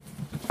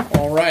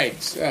All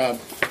right.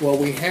 Well,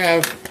 we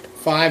have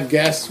 5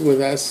 guests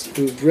with us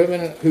who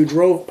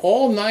drove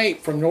all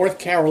night from North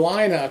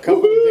Carolina a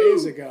couple of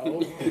days ago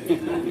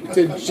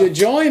to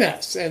join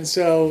us. And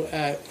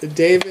so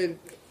David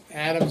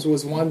Adams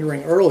was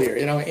wondering earlier,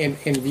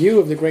 in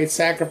view of the great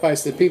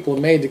sacrifice that people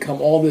have made to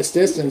come all this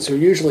distance, who are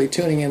usually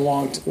tuning in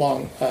long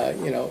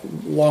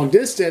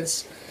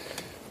distance.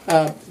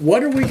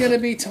 What are we going to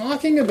be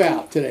talking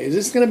about today? Is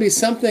this going to be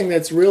something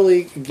that's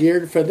really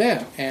geared for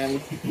them?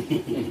 And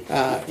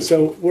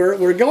so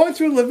we're going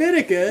through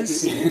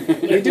Leviticus.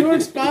 We do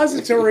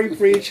expository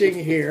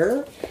preaching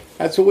here.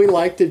 That's what we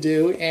like to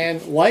do.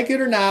 And like it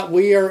or not,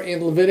 we are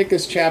in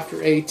Leviticus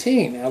chapter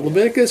 18. Now,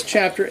 Leviticus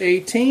chapter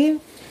 18,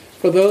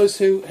 for those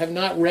who have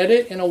not read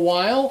it in a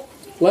while,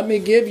 let me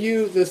give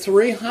you the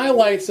 3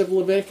 highlights of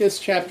Leviticus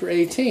chapter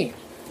 18.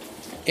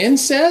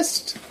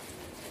 Incest,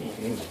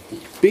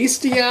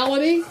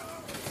 bestiality,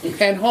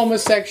 and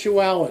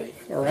homosexuality.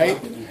 All right?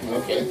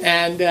 Okay.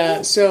 And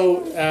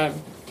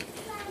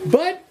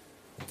but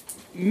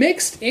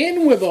mixed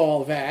in with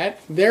all that,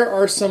 there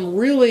are some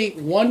really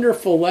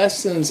wonderful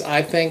lessons,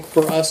 I think,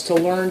 for us to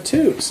learn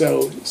too.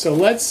 So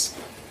let's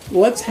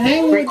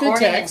hang with the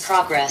text. In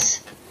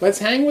progress. Let's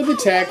hang with the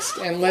text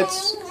and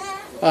let's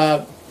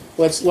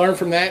learn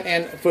from that.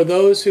 And for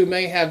those who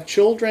may have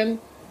children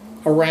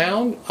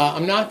around,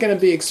 I'm not going to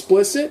be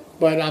explicit,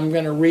 but I'm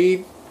going to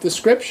read the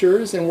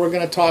scriptures and we're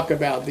going to talk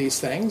about these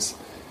things.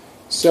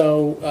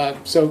 So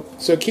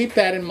keep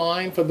that in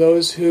mind for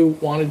those who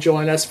want to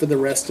join us for the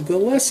rest of the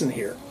lesson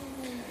here.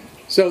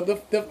 So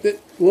the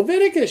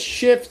Leviticus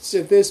shifts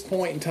at this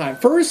point in time.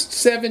 First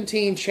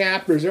 17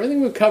 chapters,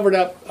 everything we've covered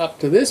up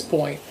to this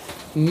point,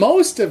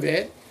 most of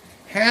it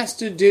has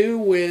to do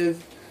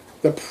with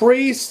the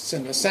priests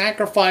and the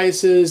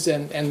sacrifices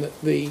and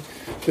the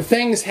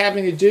things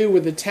having to do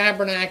with the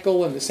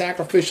tabernacle and the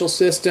sacrificial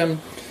system.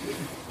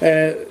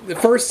 The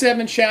first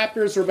 7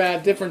 chapters are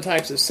about different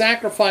types of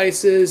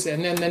sacrifices,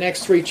 and then the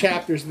next 3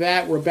 chapters of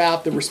that were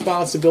about the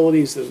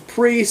responsibilities of the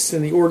priests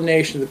and the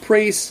ordination of the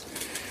priests.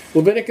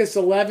 Leviticus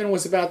 11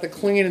 was about the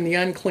clean and the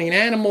unclean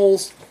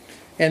animals,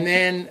 and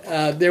then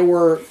there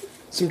were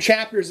some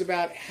chapters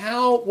about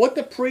what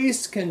the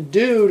priests can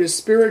do to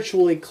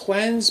spiritually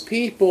cleanse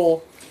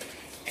people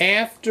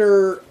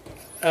after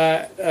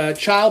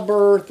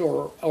childbirth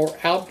or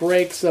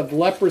outbreaks of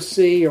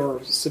leprosy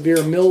or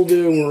severe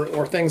mildew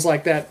or things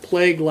like that,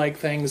 plague-like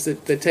things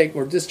that take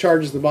or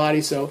discharges the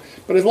body.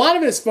 But a lot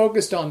of it is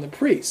focused on the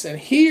priests. And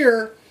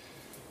here,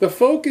 the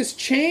focus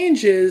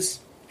changes,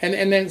 and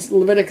then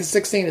Leviticus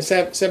 16 and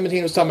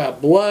 17 was talking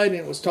about blood, and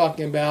it was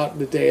talking about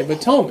the Day of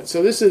Atonement.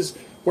 So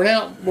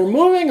we're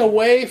moving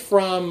away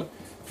from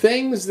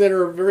things that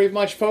are very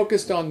much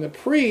focused on the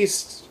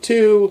priests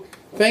to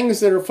things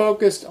that are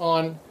focused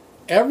on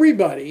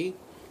everybody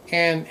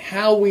and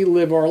how we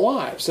live our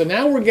lives. So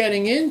now we're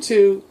getting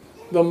into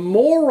the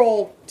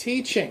moral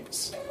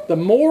teachings, the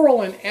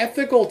moral and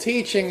ethical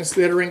teachings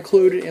that are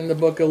included in the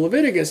book of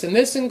Leviticus. And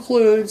this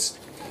includes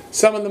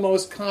some of the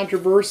most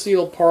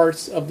controversial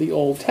parts of the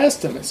Old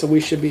Testament. So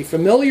we should be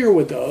familiar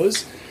with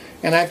those.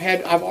 And I've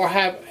had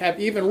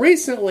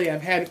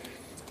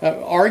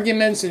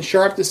arguments and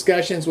sharp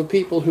discussions with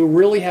people who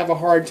really have a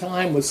hard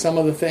time with some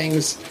of the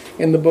things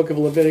in the book of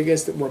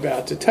Leviticus that we're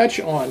about to touch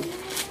on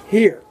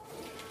here.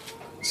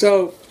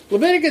 So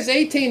Leviticus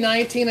 18,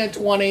 19, and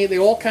 20, they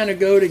all kind of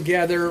go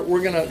together.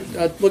 We're going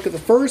to look at the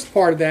first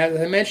part of that.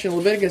 As I mentioned,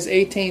 Leviticus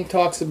 18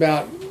 talks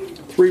about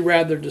 3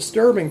 rather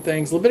disturbing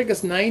things.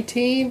 Leviticus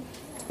 19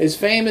 is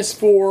famous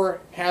for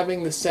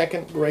having the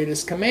second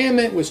greatest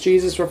commandment, which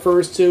Jesus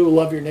refers to,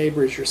 love your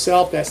neighbor as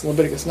yourself. That's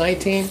Leviticus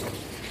 19.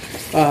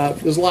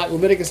 There's a lot in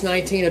Leviticus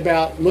 19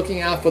 about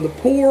looking out for the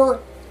poor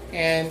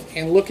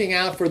and looking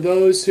out for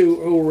those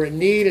who are in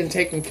need and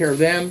taking care of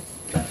them,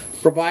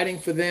 providing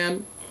for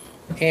them.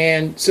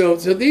 And so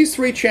these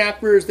 3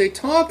 chapters, they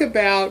talk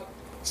about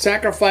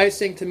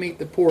sacrificing to meet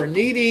the poor and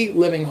needy,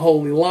 living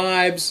holy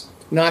lives,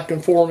 not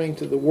conforming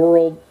to the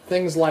world,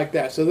 things like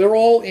that. So they're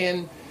all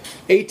in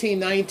 18,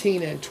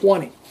 19, and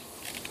 20.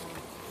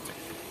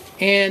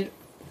 And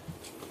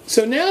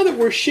so now that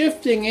we're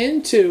shifting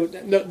into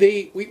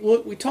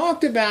we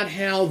talked about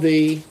how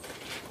the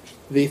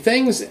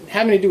things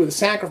having to do with the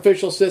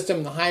sacrificial system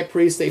and the high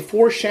priest, they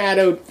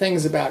foreshadowed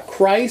things about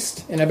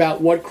Christ and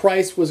about what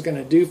Christ was going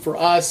to do for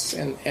us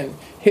and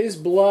his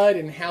blood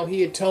and how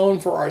he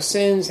atoned for our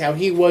sins, how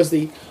he was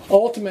the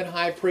ultimate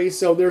high priest.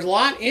 So there's a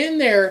lot in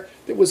there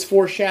that was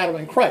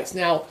foreshadowing Christ.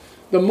 Now,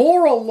 the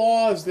moral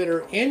laws that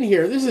are in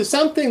here, this is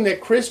something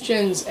that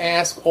Christians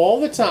ask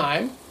all the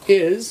time,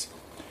 is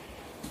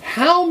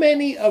how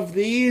many of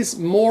these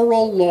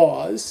moral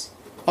laws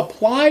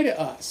apply to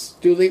us?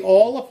 Do they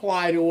all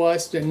apply to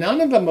us? Do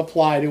none of them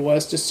apply to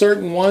us? Do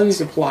certain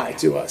ones apply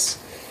to us?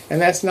 And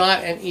that's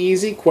not an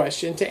easy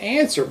question to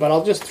answer, but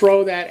I'll just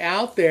throw that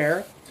out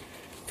there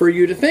for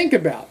you to think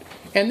about.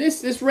 And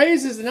this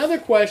raises another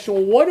question.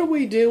 Well, what do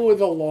we do with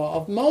the law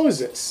of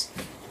Moses?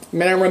 I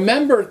mean, I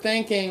remember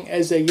thinking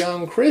as a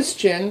young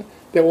Christian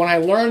that when I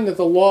learned that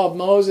the law of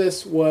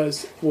Moses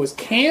was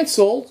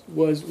canceled,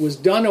 was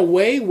done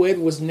away with,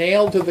 was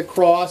nailed to the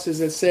cross, as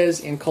it says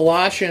in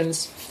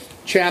Colossians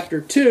chapter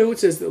 2, it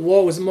says the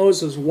law of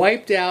Moses was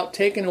wiped out,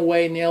 taken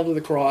away, nailed to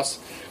the cross.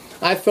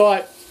 I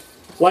thought,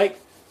 like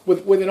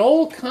with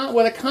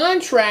a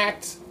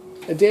contract,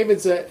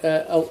 David's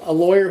a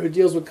lawyer who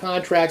deals with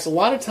contracts. A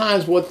lot of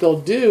times what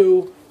they'll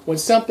do when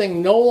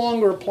something no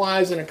longer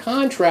applies in a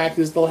contract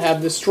is they'll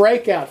have the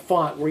strikeout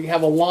font where you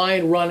have a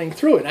line running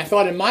through it. And I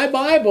thought in my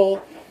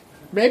Bible,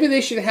 maybe they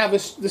should have the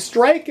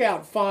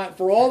strikeout font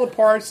for all the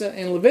parts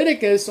in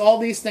Leviticus, all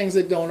these things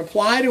that don't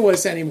apply to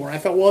us anymore. I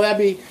thought, well, that'd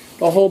be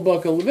the whole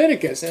book of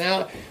Leviticus.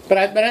 But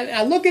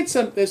I look at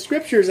some the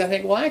scriptures, I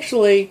think, well,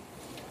 actually,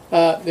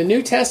 the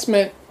New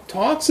Testament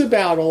talks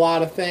about a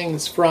lot of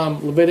things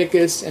from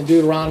Leviticus and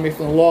Deuteronomy,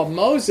 from the law of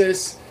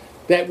Moses,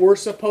 that we're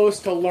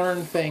supposed to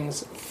learn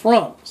things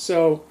from.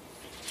 So,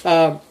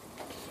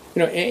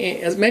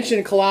 as mentioned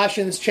in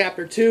Colossians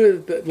chapter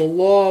 2, the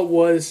law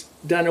was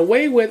done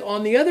away with.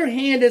 On the other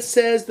hand, it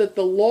says that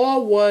the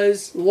law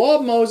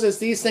of Moses,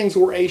 these things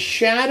were a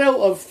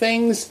shadow of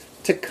things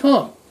to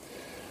come.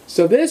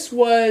 So this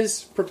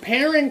was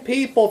preparing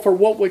people for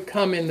what would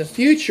come in the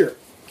future.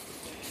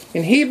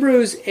 In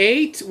Hebrews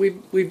 8,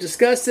 we've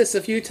discussed this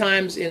a few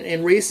times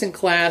in recent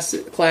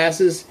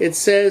classes. It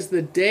says,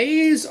 the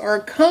days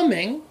are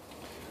coming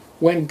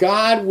when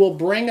God will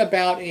bring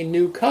about a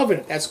new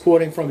covenant. That's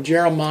quoting from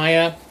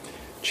Jeremiah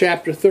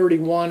chapter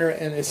 31,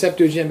 and the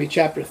Septuagint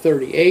chapter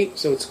 38.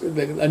 So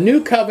a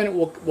new covenant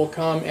will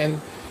come.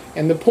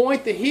 And the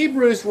point the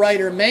Hebrews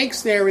writer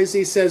makes there is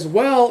he says,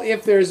 well,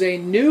 if there's a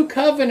new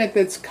covenant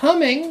that's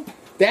coming,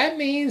 that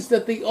means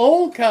that the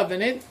old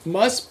covenant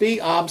must be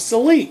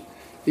obsolete.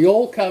 The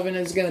old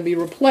covenant is going to be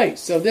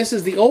replaced. So this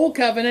is the old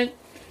covenant.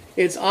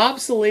 It's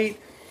obsolete.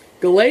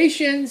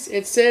 Galatians,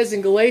 it says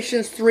in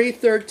Galatians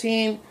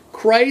 3:13,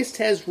 Christ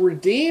has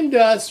redeemed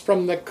us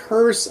from the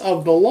curse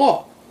of the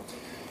law.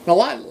 Now,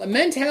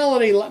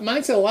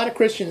 mindset a lot of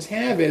Christians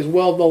have is,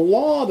 well, the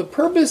law, the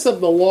purpose of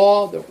the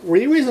law, the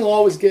reason the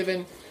law was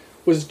given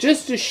was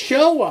just to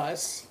show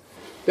us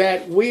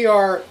that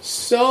we're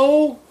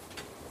so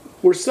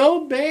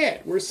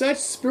bad, we're such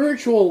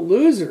spiritual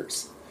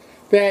losers,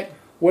 that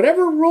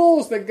whatever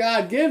rules that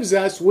God gives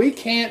us, we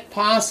can't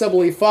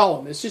possibly follow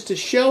them. It's just to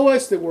show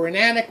us that we're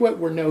inadequate,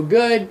 we're no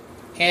good,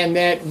 and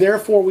that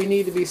therefore we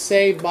need to be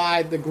saved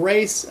by the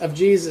grace of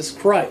Jesus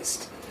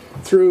Christ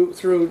through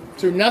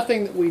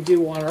nothing that we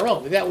do on our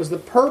own. That was the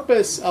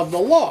purpose of the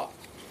law.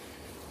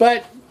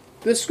 But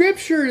the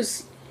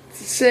scriptures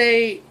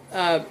say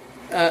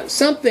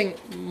something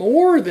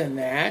more than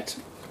that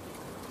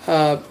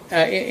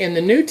in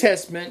the New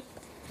Testament,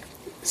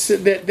 so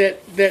that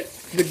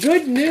the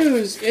good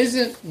news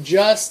isn't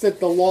just that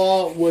the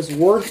law was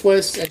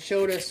worthless and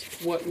showed us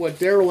what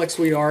derelicts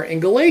we are.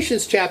 In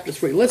Galatians chapter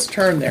 3, let's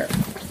turn there.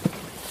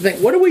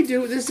 What do we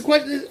do? This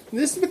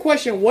is the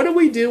question. What do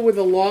we do with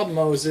the law of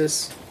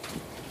Moses?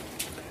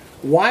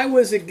 Why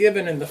was it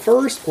given in the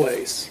first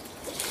place?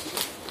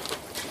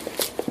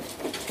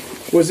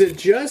 Was it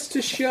just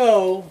to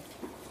show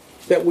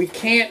that we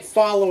can't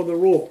follow the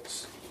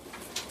rules,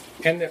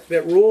 and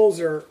that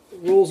rules are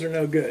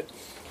no good?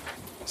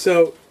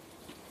 So,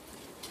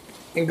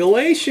 in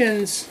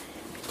Galatians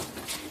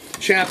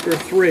chapter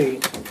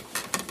 3,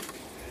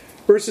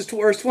 verse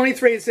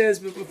 23, it says,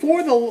 but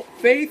before the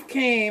faith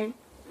came,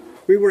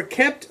 we were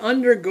kept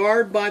under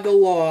guard by the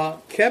law,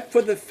 kept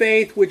for the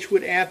faith which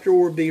would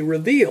afterward be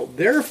revealed.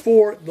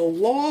 Therefore, the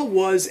law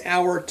was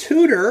our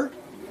tutor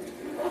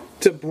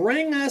to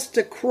bring us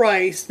to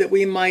Christ that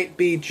we might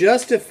be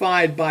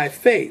justified by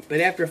faith.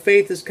 But after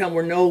faith has come,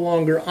 we're no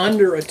longer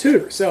under a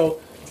tutor. So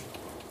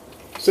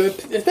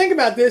think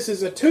about this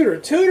as a tutor.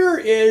 A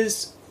tutor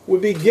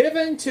would be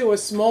given to a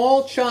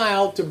small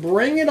child to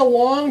bring it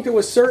along to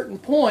a certain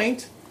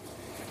point,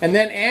 and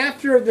then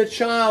after the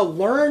child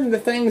learned the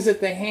things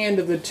at the hand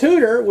of the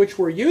tutor, which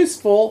were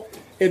useful,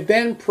 it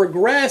then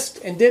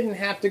progressed and didn't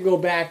have to go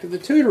back to the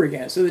tutor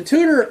again. So the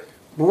tutor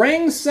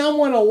brings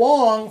someone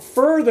along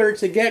further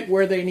to get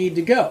where they need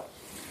to go.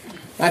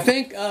 I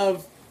think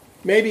of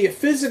maybe a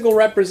physical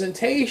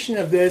representation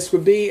of this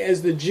would be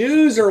as the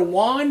Jews are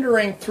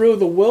wandering through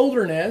the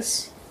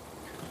wilderness,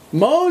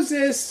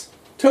 Moses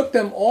took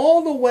them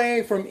all the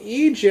way from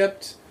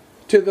Egypt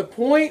to the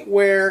point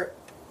where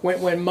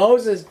when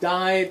Moses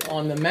died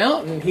on the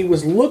mountain, he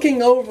was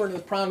looking over into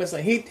the promised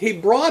land. He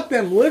brought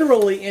them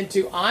literally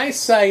into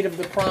eyesight of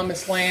the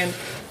promised land,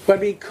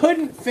 but he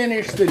couldn't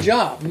finish the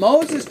job.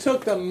 Moses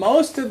took them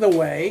most of the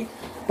way,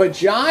 but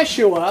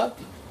Joshua,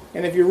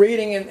 and if you're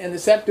reading in the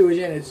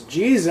Septuagint, it's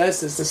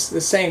Jesus, it's the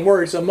same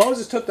word. So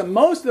Moses took them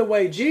most of the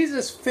way.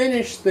 Jesus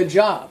finished the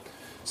job.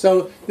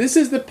 So this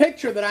is the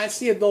picture that I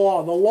see of the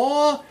law. The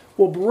law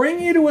will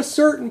bring you to a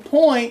certain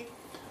point,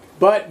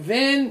 but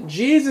then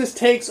Jesus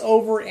takes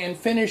over and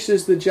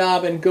finishes the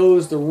job and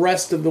goes the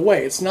rest of the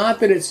way. It's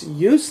not that it's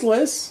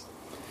useless,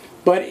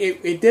 but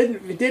it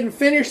didn't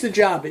finish the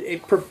job.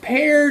 It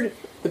prepared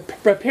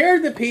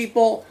the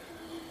people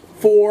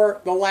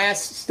for the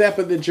last step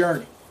of the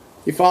journey.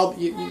 You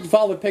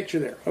follow the picture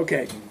there.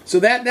 Okay. So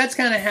that's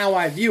kind of how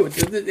I view it.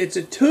 It's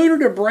a tutor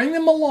to bring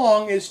them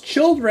along as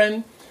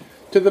children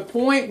to the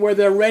point where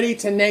they're ready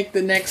to make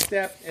the next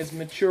step as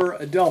mature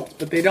adults.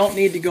 But they don't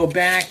need to go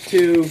back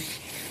to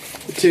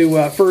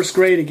first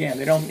grade again.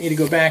 They don't need to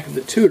go back to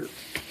the tutor.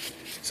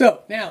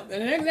 So now the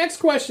next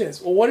question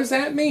is, well, what does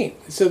that mean?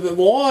 So the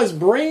law is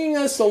bringing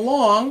us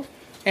along.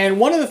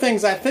 And one of the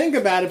things I think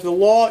about, if the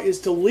law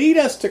is to lead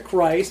us to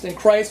Christ, and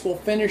Christ will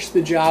finish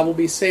the job, we'll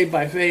be saved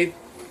by faith.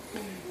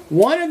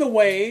 One of the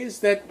ways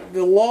that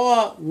the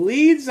law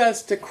leads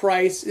us to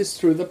Christ is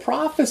through the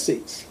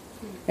prophecies.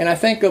 And I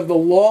think of the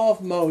law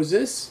of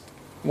Moses.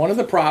 One of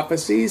the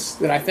prophecies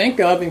that I think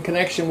of in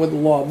connection with the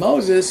law of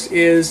Moses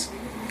is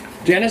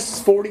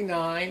Genesis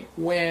 49,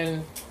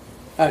 when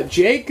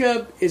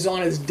Jacob is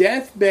on his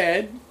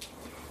deathbed.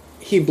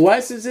 He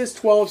blesses his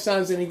 12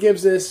 sons, and he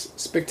gives this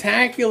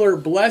spectacular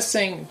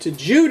blessing to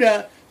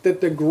Judah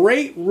that the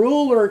great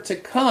ruler to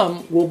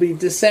come will be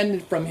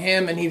descended from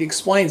him, and he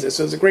explains this.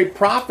 So it's a great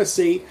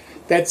prophecy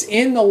that's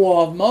in the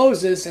law of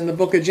Moses in the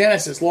book of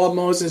Genesis. Law of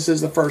Moses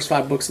is the first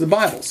 5 books of the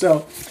Bible.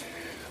 So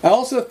I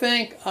also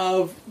think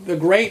of the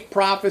great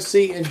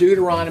prophecy in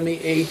Deuteronomy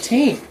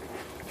 18.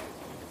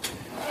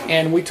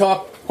 And we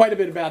talk quite a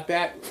bit about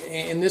that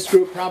in this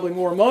group, probably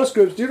more in most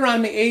groups.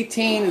 Deuteronomy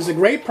 18 is a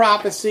great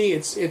prophecy.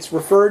 It's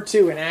referred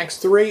to in Acts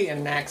 3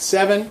 and in Acts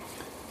 7.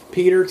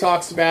 Peter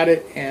talks about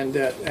it,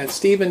 and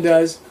Stephen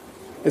does,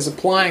 as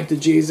applying to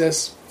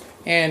Jesus.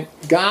 And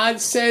God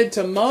said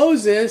to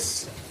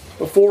Moses,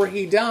 before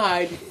he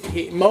died,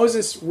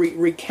 Moses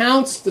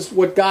recounts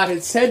what God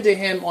had said to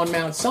him on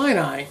Mount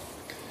Sinai.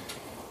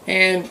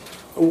 And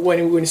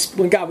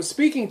when God was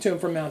speaking to him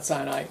from Mount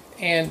Sinai,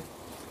 and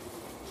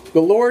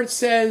the Lord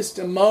says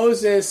to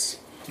Moses,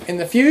 in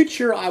the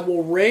future I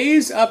will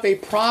raise up a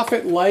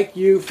prophet like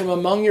you from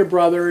among your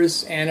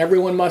brothers, and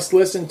everyone must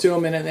listen to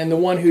him, and the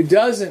one who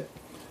doesn't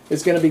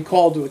is going to be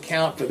called to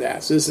account for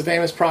that. So this is the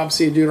famous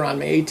prophecy of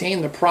Deuteronomy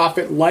 18. The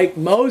prophet like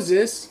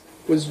Moses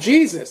was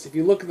Jesus. If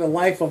you look at the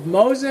life of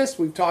Moses,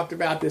 we've talked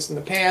about this in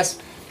the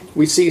past,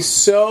 we see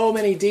so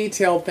many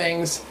detailed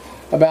things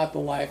about the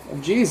life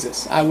of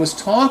Jesus. I was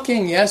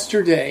talking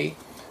yesterday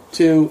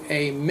to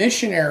a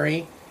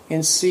missionary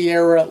in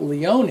Sierra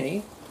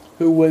Leone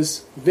who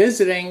was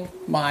visiting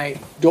my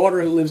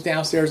daughter who lives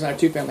downstairs in our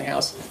 2-family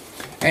house.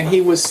 And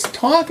he was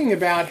talking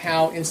about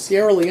how in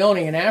Sierra Leone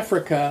in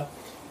Africa,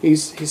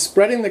 he's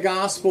spreading the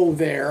gospel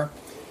there.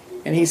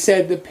 And he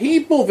said the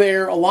people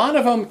there, a lot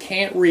of them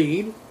can't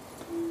read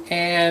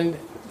and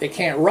they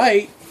can't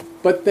write,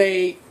 but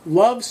they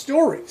love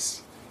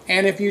stories.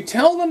 And if you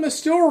tell them a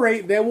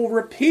story, they will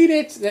repeat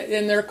it.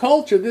 In their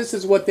culture, this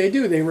is what they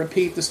do. They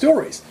repeat the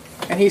stories.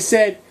 And he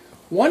said,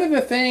 one of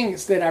the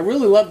things that I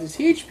really love to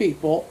teach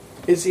people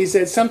is, he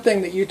said,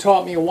 something that you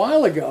taught me a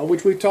while ago,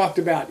 which we've talked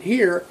about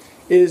here,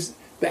 is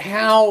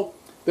how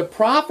the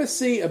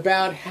prophecy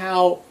about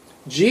how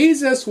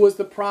Jesus was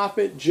the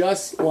prophet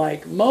just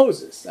like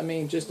Moses. I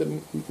mean, just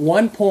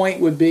one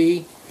point would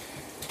be,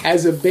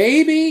 as a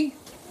baby,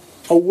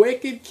 a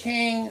wicked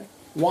king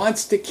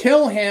wants to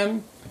kill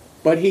him,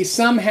 but he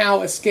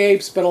somehow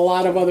escapes, but a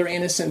lot of other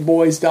innocent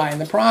boys die in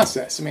the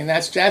process. I mean,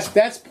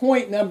 that's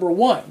point number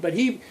one. But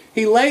he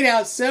laid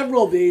out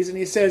several of these, and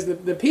he says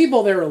that the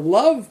people there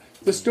love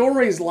the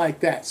stories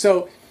like that.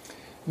 So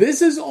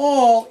this is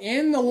all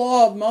in the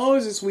law of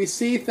Moses. We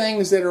see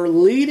things that are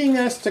leading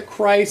us to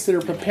Christ, that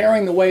are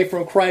preparing the way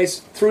from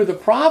Christ through the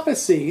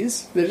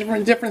prophecies, the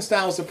different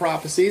styles of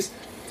prophecies,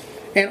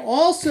 and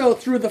also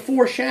through the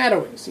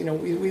foreshadowings. You know,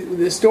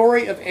 the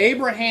story of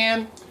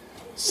Abraham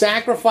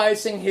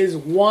sacrificing his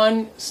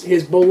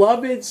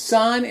beloved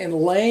son and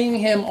laying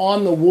him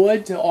on the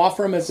wood to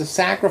offer him as a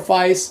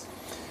sacrifice.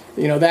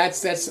 You know,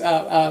 that's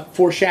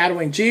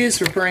foreshadowing Jesus,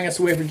 preparing us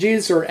away for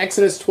Jesus. Or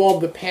Exodus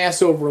 12, the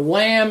Passover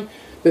lamb,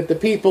 that the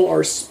people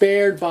are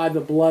spared by the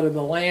blood of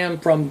the lamb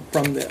from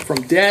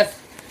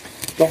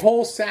death. The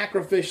whole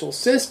sacrificial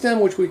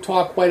system, which we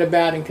talked quite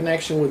about in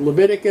connection with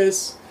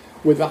Leviticus,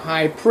 with the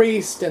high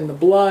priest and the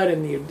blood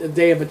and the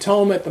Day of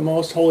Atonement, the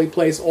most holy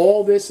place.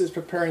 All this is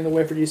preparing the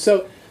way for Jesus.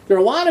 So there are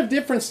a lot of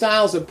different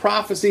styles of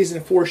prophecies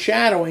and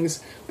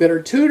foreshadowings that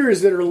are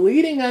tutors that are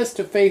leading us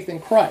to faith in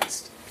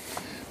Christ.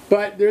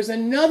 But there's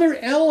another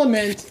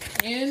element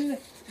in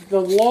the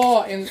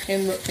law, in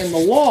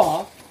the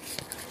law,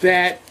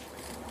 that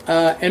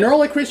an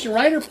early Christian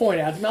writer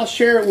pointed out, and I'll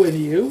share it with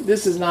you.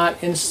 This is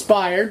not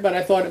inspired, but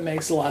I thought it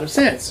makes a lot of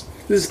sense.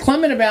 This is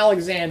Clement of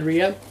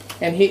Alexandria.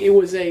 And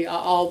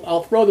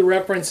I'll throw the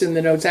reference in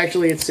the notes.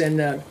 Actually, it's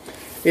a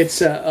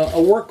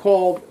work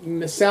called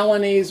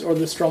Miscellanies or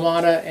the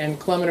Stromata, and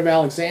Clement of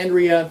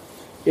Alexandria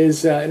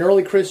is an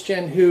early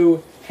Christian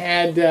who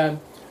had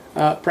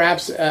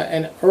perhaps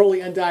an early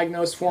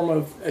undiagnosed form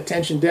of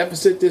attention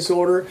deficit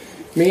disorder,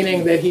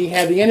 meaning that he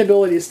had the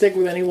inability to stick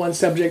with any one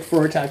subject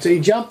for a time. So he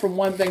jumped from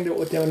one thing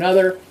to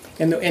another,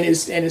 and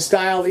his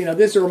style,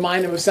 this will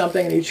remind him of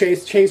something, and he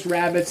chased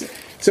rabbits.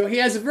 So he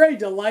has a very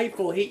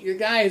delightful. The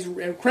guy is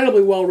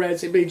incredibly well read,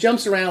 but he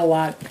jumps around a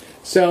lot.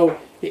 So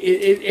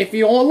if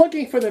you're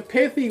looking for the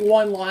pithy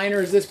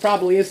one-liners, this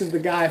probably isn't the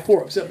guy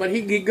for him. But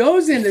he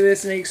goes into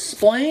this and he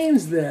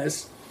explains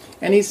this,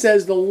 and he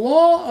says the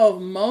law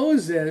of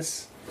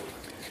Moses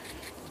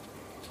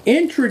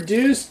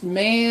introduced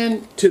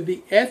man to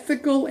the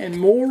ethical and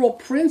moral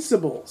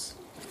principles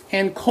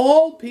and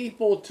called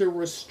people to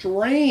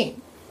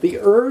restrain the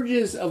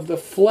urges of the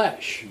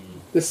flesh,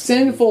 the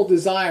sinful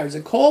desires,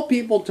 and called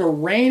people to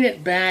rein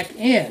it back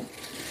in.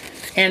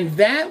 And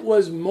that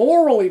was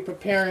morally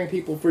preparing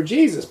people for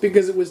Jesus,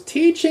 because it was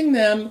teaching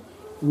them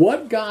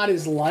what God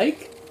is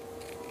like,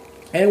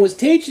 and it was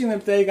teaching them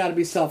that they got to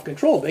be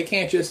self-controlled. They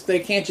can't just be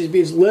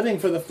just living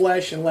for the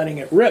flesh and letting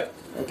it rip.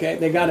 Okay,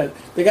 they got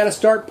to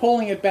start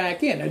pulling it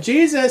back in. Now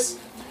Jesus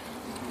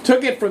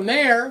took it from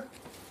there.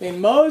 And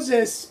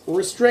Moses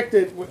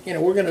restricted.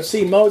 We're going to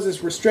see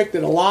Moses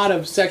restricted a lot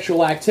of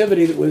sexual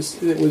activity that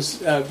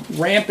was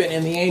rampant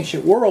in the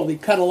ancient world. He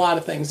cut a lot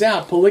of things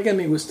out.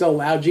 Polygamy was still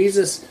allowed.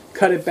 Jesus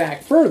cut it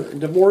back further.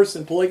 Divorce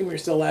and polygamy are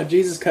still allowed.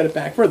 Jesus cut it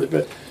back further.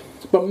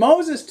 But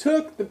Moses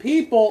took the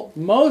people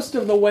most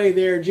of the way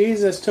there.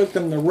 Jesus took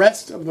them the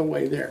rest of the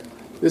way there.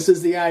 This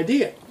is the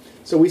idea.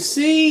 So we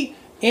see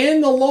in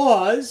the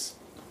laws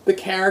the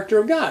character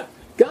of God.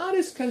 God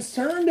is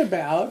concerned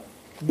about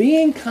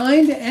being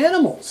kind to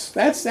animals.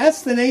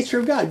 That's the nature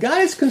of God.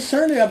 God is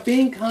concerned about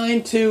being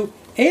kind to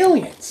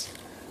aliens,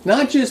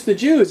 not just the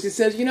Jews. He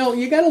says,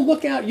 you got to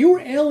look out. You were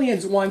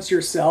aliens once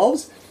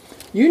yourselves.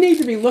 You need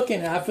to be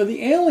looking out for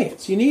the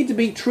aliens. You need to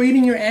be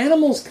treating your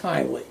animals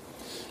kindly.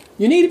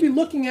 You need to be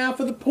looking out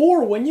for the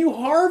poor. When you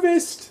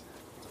harvest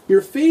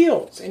your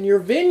fields and your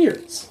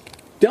vineyards,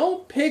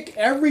 don't pick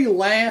every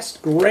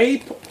last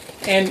grape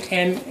and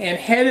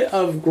head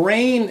of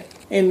grain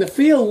in the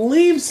field.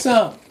 Leave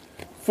some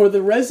for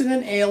the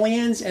resident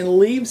aliens and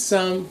leave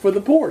some for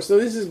the poor. So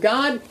this is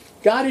God.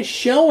 God is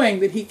showing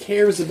that he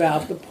cares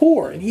about the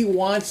poor, and he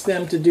wants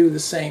them to do the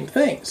same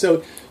thing.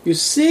 So you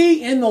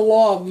see in the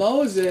law of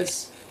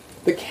Moses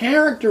the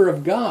character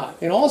of God.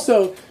 And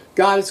also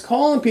God is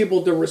calling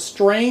people to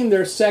restrain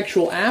their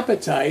sexual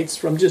appetites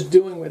from just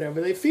doing whatever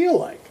they feel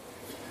like.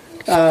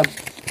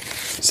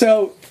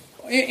 So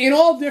in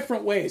all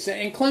different ways.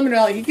 And Clement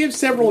Alley, he gives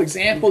several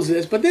examples of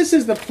this, but this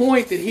is the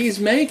point that he's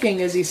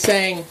making as he's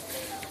saying,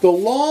 the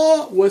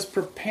law was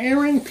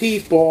preparing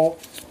people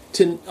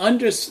to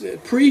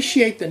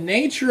appreciate the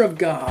nature of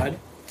God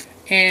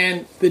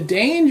and the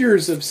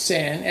dangers of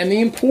sin and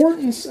the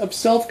importance of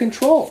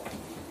self-control.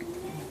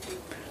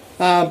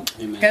 And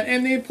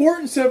the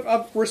importance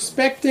of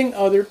respecting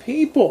other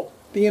people,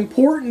 the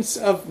importance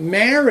of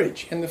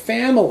marriage and the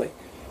family,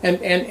 and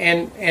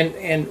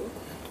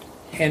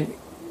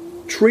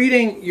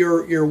treating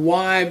your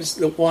wives,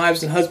 the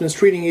wives and husbands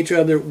treating each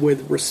other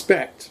with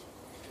respect.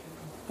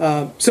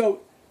 So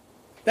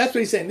that's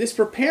what he's saying. This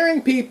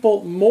preparing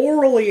people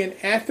morally and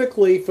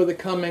ethically for the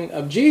coming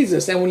of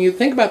Jesus. And when you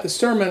think about the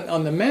Sermon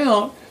on the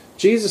Mount,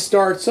 Jesus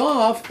starts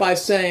off by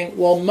saying,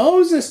 well,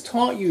 Moses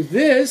taught you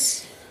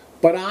this,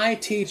 but I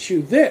teach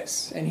you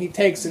this. And he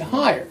takes it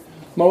higher.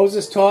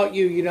 Moses taught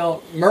you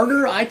don't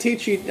murder. I'm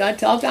going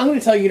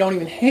to tell you don't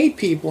even hate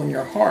people in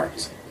your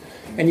hearts.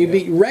 And you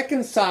be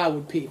reconciled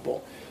with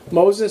people.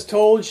 Moses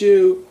told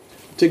you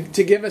to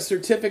give a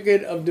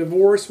certificate of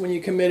divorce when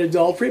you commit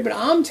adultery, but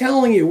I'm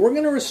telling you, we're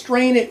going to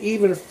restrain it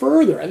even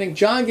further. I think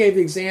John gave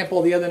the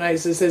example the other night.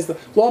 It says the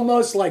law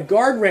most like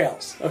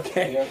guardrails.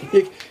 Okay,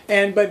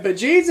 yeah. But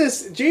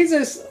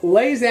Jesus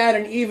lays out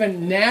an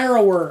even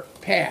narrower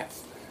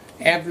path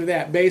after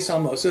that, based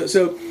on those.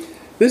 So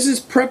this is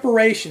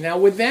preparation. Now,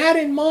 with that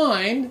in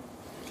mind,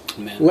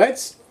 Amen.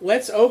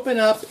 Let's open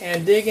up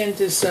and dig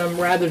into some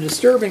rather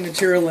disturbing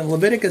material in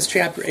Leviticus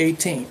chapter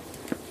 18.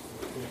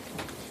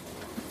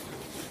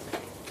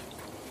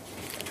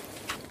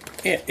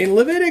 In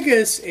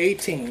Leviticus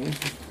 18,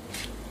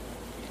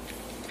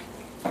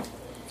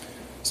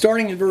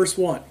 starting in verse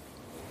 1.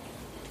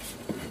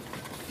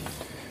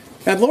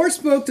 Now the Lord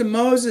spoke to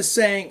Moses,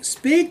 saying,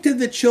 speak to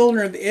the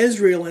children of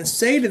Israel and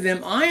say to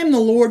them, I am the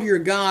Lord your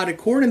God,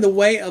 according to the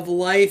way of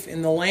life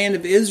in the land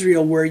of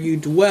Israel where you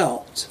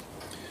dwelt.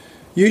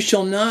 You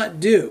shall not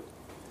do.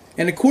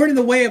 And according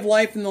to the way of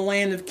life in the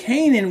land of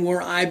Canaan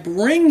where I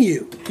bring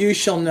you, you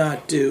shall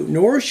not do,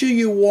 nor shall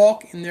you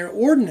walk in their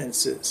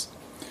ordinances.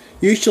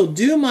 You shall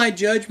do my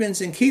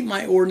judgments and keep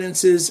my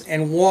ordinances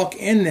and walk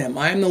in them.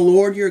 I am the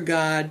Lord your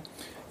God.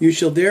 You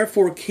shall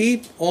therefore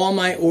keep all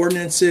my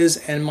ordinances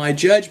and my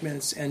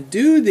judgments and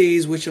do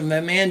these, which if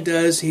a man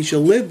does, he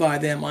shall live by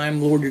them. I am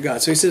the Lord your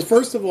God. So he says,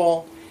 first of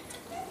all,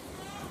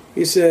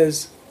 he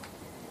says,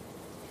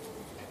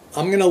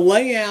 I'm going to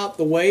lay out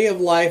the way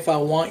of life I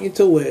want you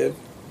to live,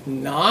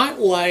 not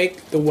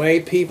like the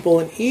way people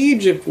in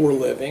Egypt were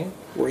living,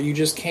 where you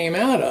just came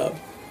out of,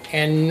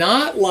 and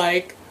not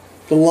like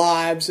the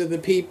lives of the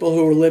people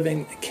who are living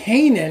in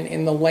Canaan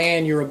in the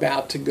land you're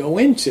about to go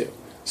into.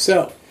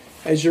 So,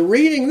 as you're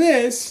reading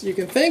this, you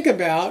can think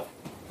about,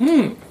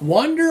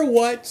 wonder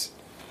what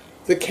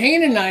the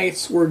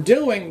Canaanites were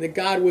doing that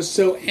God was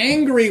so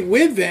angry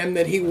with them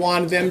that he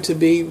wanted them to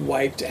be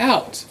wiped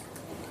out?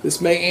 This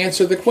may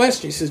answer the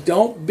question. He says,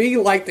 don't be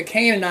like the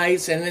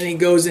Canaanites, and then he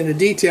goes into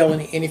detail,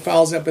 and he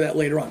follows up with that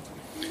later on.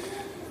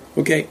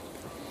 Okay,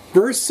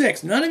 verse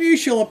 6, none of you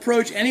shall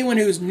approach anyone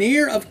who is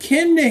near of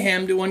kin to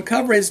him to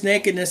uncover his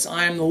nakedness.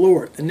 I am the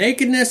Lord. The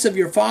nakedness of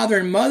your father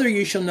and mother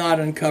you shall not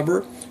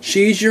uncover.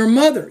 She's your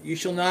mother. You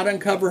shall not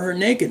uncover her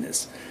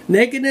nakedness.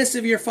 Nakedness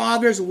of your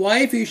father's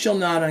wife you shall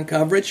not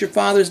uncover. It's your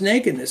father's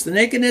nakedness. The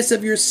nakedness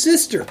of your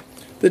sister,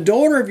 the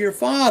daughter of your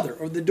father,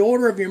 or the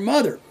daughter of your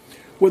mother,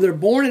 whether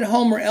born at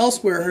home or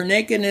elsewhere, her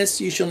nakedness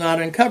you shall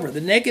not uncover.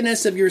 The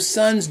nakedness of your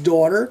son's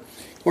daughter,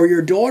 or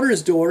your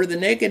daughter's daughter, the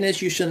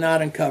nakedness you shall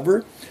not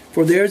uncover,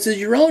 for theirs is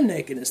your own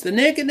nakedness. The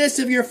nakedness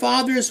of your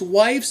father's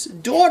wife's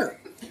daughter,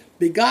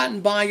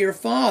 begotten by your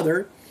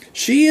father,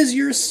 she is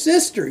your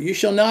sister. You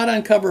shall not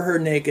uncover her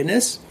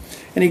nakedness.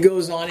 And he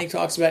goes on, he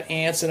talks about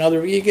aunts and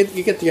other, you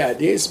get the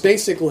idea. It's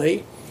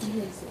basically,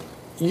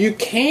 you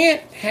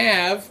can't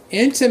have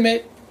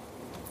intimate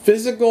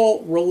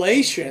physical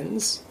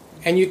relations,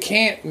 and you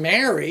can't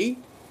marry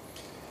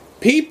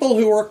people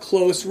who are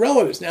close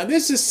relatives. Now,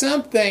 this is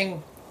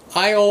something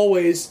I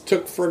always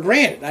took for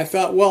granted. I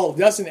thought, well,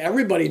 doesn't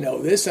everybody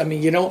know this? I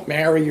mean, you don't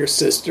marry your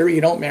sister,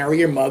 you don't marry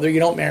your mother, you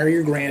don't marry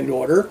your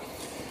granddaughter.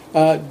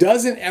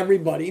 Doesn't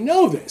everybody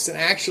know this? And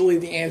actually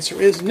the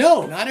answer is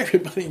no, not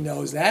everybody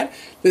knows that.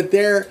 That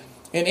there,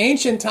 in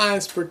ancient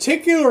times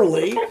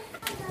particularly,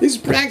 these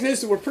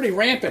practices were pretty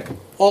rampant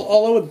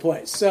all over the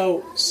place.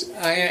 So,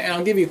 and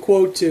I'll give you a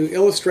quote to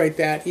illustrate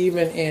that,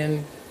 even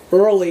in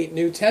early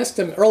New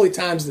Testament, early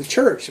times of the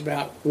church,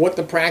 about what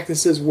the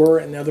practices were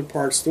in other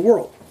parts of the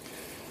world.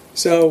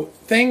 So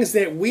things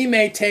that we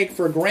may take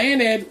for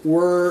granted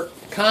were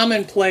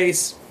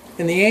commonplace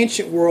in the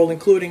ancient world,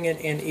 including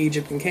in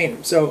Egypt and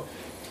Canaan. So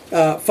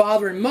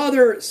father and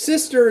mother,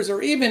 sisters,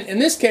 or even, in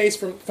this case,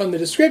 from the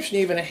description,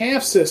 even a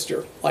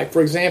half-sister. Like,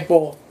 for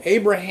example,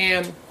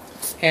 Abraham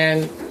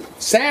and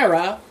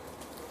Sarah.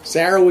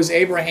 Sarah was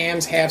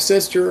Abraham's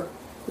half-sister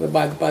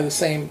by the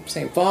same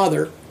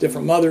father,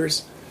 different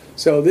mothers.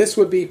 So this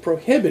would be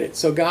prohibited.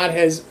 So God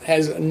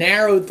has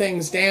narrowed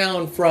things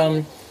down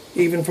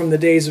even from the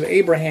days of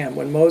Abraham,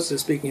 when Moses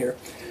is speaking here.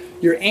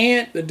 Your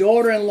aunt, the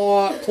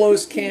daughter-in-law,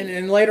 close kin,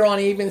 and later on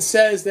he even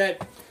says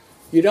that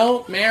you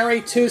don't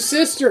marry two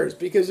sisters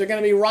because they're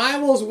going to be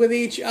rivals with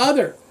each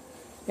other.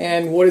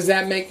 And what does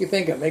that make you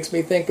think of? It makes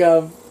me think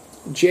of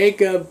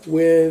Jacob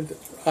with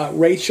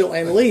Rachel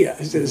and Leah.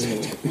 He says,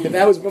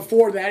 that was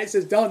before that. He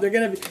says,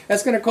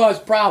 that's going to cause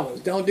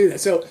problems. Don't do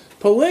that. So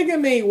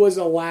polygamy was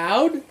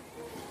allowed.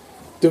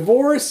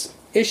 Divorce,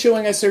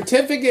 issuing a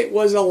certificate,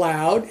 was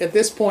allowed at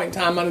this point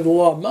in time under the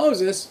law of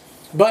Moses.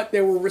 But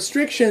there were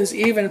restrictions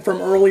even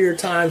from earlier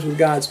times with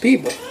God's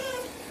people.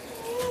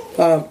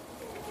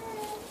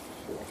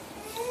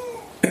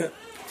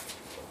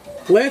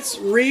 Let's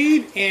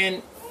read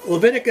in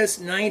Leviticus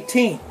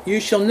 19. You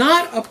shall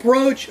not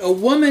approach a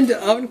woman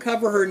to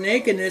uncover her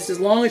nakedness as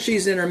long as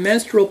she's in her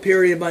menstrual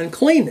period of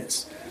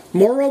uncleanness.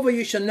 Moreover,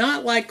 you shall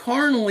not lie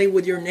carnally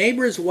with your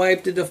neighbor's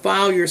wife to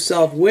defile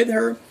yourself with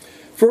her.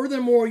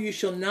 Furthermore, you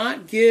shall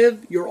not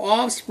give your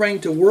offspring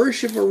to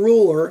worship a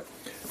ruler,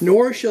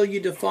 nor shall you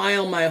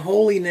defile my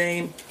holy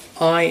name.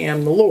 I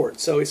am the Lord.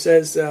 So he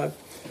says,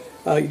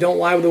 you don't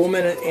lie with a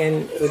woman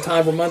in the time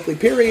of a monthly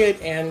period.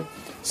 And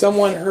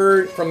someone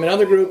from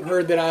another group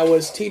heard that I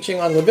was teaching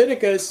on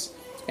Leviticus,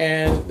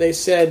 and they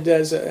said,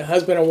 as a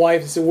husband and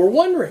wife, they said, we're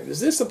wondering, does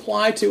this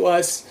apply to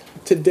us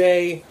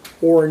today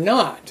or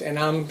not? And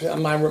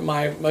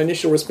my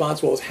initial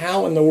response was,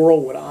 how in the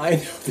world would I know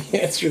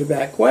the answer to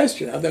that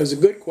question? I thought it was a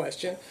good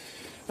question.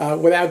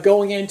 Without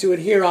going into it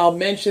here,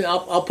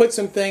 I'll put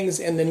some things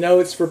in the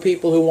notes for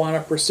people who want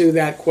to pursue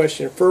that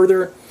question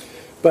further.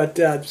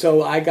 But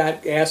so I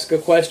got asked a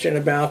question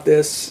about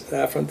this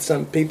from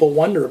some people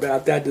wonder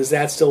about that. Does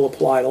that still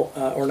apply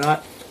or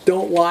not?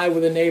 Don't lie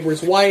with a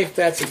neighbor's wife.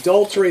 That's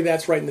adultery.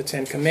 That's right in the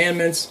Ten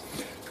Commandments.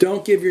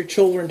 Don't give your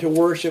children to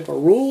worship a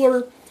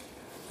ruler.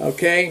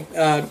 Okay.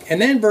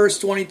 And then verse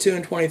 22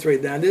 and 23.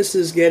 Now this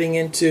is getting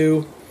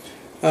into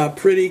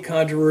pretty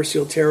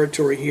controversial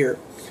territory here.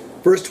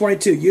 Verse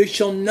 22, you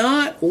shall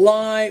not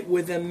lie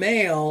with a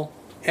male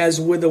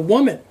as with a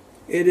woman.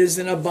 It is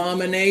an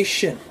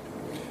abomination.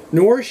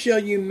 Nor shall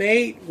you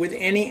mate with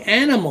any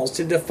animals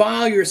to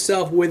defile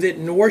yourself with it,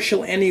 nor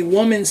shall any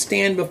woman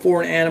stand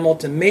before an animal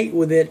to mate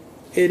with it.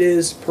 It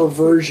is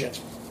perversion.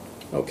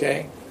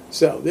 Okay?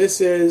 So this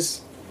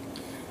is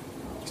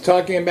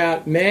talking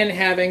about men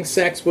having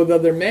sex with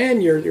other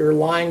men. You're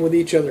lying with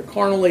each other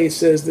carnally. He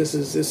says this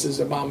is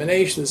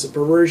abomination, this is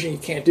perversion, you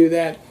can't do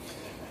that.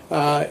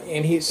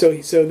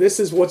 So this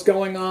is what's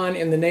going on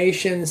in the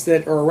nations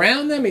that are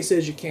around them. He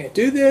says you can't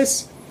do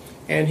this.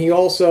 And he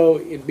also,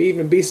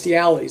 even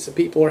bestiality, so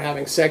people are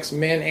having sex,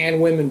 men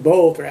and women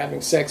both are having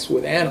sex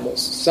with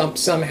animals,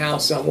 somehow,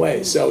 some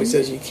way. So he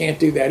says you can't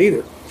do that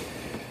either.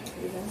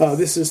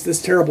 This is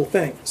this terrible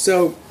thing.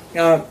 So,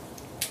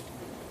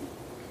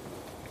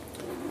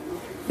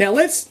 Now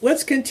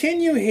let's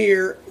continue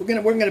here. We're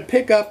gonna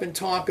pick up and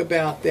talk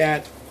about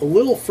that a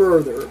little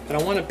further, but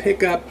I want to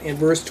pick up in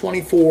verse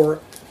 24,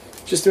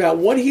 just about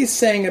what he's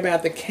saying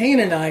about the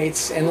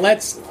Canaanites, and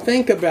let's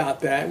think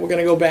about that. We're going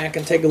to go back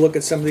and take a look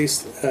at some of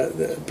these,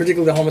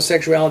 particularly the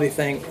homosexuality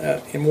thing,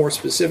 and more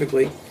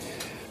specifically.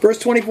 Verse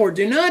 24,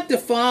 do not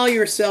defile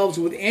yourselves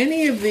with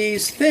any of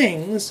these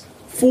things,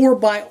 for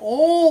by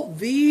all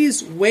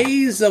these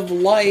ways of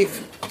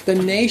life the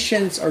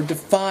nations are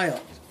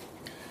defiled,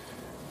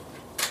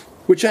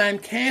 which I am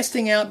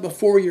casting out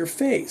before your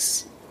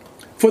face.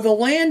 For the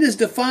land is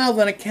defiled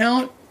on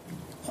account,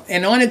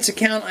 and on its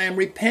account I am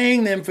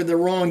repaying them for their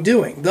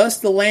wrongdoing. Thus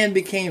the land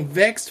became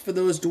vexed for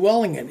those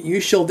dwelling in it.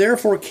 You shall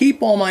therefore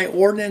keep all my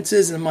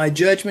ordinances and my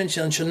judgments,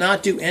 and shall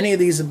not do any of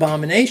these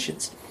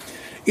abominations,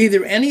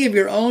 either any of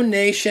your own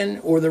nation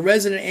or the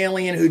resident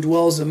alien who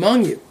dwells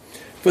among you.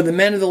 For the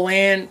men of the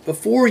land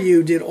before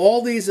you did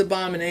all these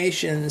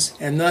abominations,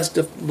 and thus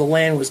the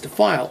land was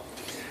defiled.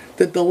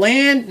 That the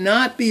land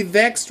not be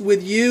vexed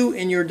with you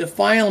in your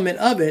defilement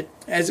of it,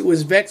 as it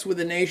was vexed with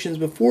the nations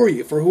before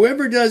you. For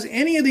whoever does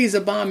any of these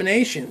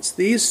abominations,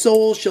 these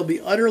souls shall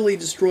be utterly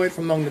destroyed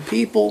from among the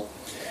people.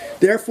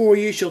 Therefore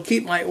you shall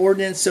keep my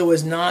ordinance, so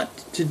as not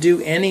to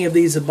do any of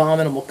these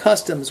abominable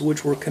customs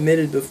which were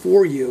committed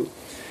before you,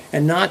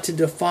 and not to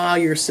defile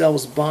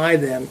yourselves by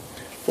them,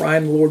 for I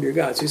am the Lord your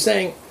God. So he's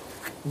saying,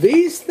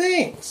 these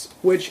things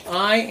which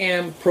I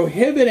am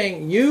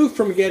prohibiting you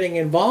from getting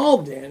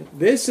involved in,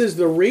 this is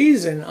the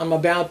reason I'm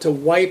about to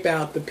wipe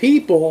out the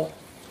people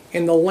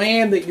in the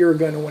land that you're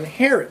going to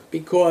inherit,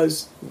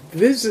 because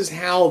this is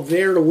how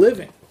they're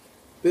living.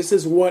 This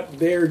is what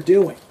they're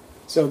doing.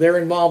 So they're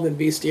involved in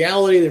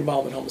bestiality, they're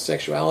involved in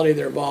homosexuality,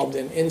 they're involved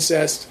in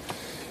incest,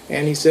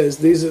 and he says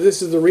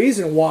this is the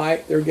reason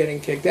why they're getting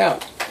kicked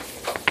out.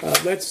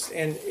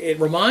 And it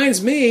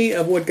reminds me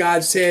of what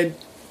God said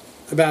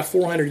about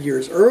 400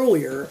 years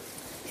earlier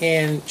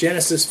in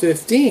Genesis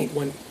 15.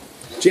 When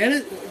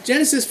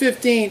Genesis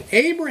 15,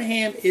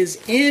 Abraham is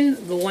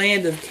in the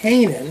land of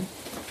Canaan,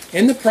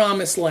 in the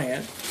promised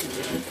land,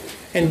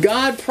 and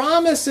God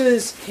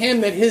promises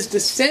him that his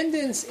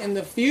descendants in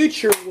the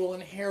future will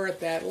inherit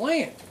that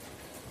land.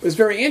 It was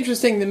very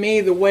interesting to me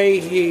the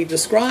way he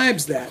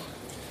describes that.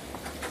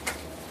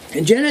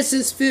 In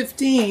Genesis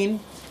 15,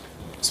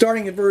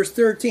 starting at verse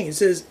 13, it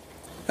says,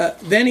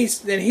 Then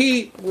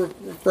he,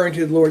 referring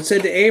to the Lord,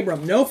 said to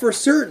Abram, know for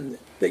certain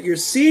that your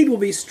seed will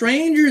be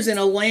strangers in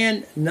a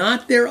land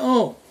not their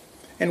own,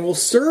 and will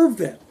serve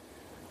them,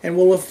 and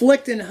will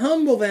afflict and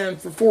humble them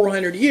for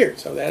 400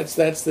 years. So that's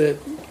the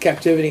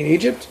captivity in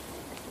Egypt.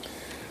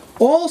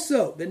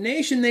 Also, the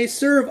nation they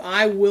serve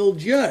I will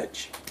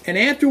judge, and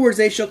afterwards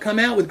they shall come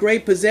out with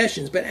great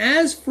possessions. But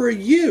as for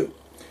you,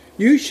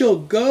 you shall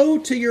go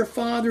to your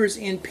fathers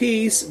in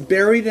peace,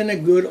 buried in a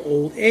good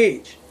old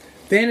age.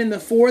 Then in the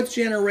fourth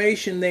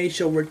generation they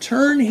shall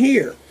return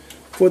here,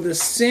 for the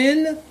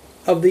sin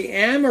of the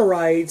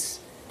Amorites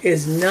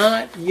is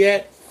not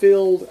yet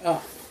filled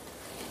up.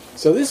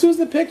 So this was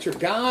the picture.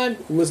 God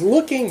was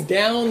looking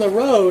down the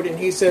road, and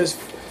he says,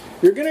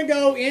 you're going to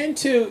go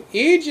into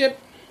Egypt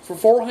for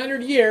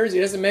 400 years. He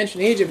doesn't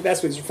mention Egypt, but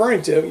that's what he's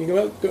referring to. You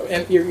go,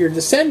 and your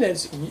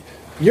descendants,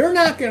 you're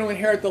not going to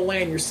inherit the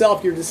land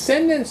yourself. Your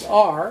descendants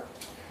are.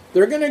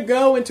 They're going to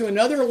go into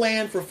another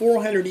land for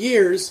 400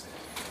 years,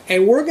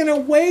 and we're going to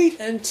wait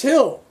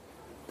until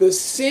the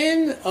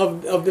sin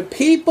of the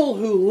people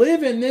who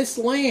live in this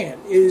land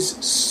is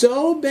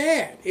so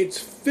bad, it's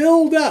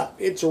filled up,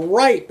 it's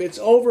ripe, it's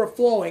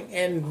overflowing,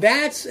 and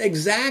that's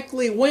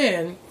exactly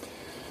when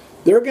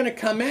they're going to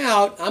come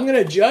out. I'm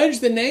going to judge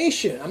the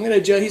nation.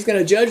 He's going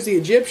to judge the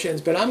Egyptians,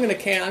 but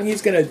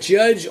he's going to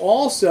judge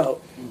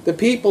also the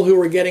people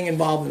who are getting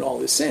involved in all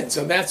this sin.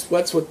 So that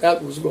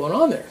was going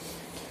on there.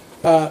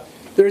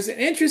 There's an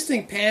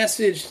interesting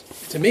passage,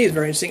 to me it's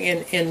very interesting,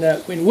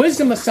 in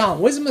Wisdom of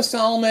Solomon. Wisdom of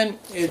Solomon,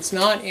 it's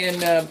not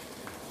in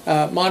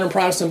modern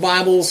Protestant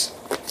Bibles.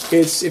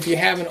 It's, if you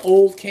have an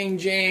old King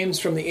James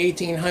from the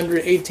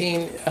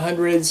 1800s,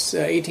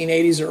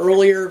 1880s or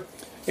earlier,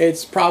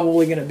 it's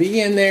probably going to be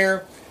in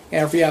there.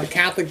 And if you have a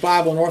Catholic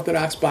Bible, an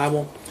Orthodox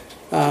Bible.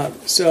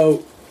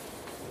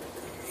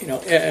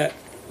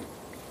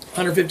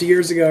 150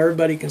 years ago,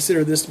 everybody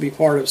considered this to be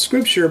part of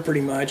Scripture,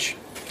 pretty much.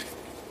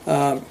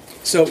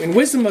 So in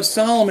Wisdom of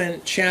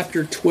Solomon,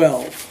 chapter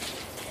 12,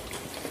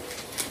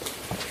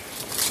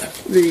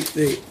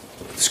 the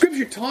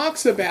Scripture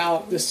talks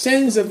about the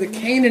sins of the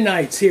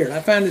Canaanites here. And I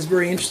found this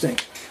very interesting.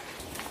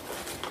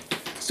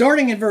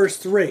 Starting in verse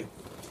 3.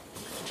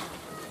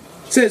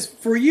 It says,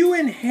 for you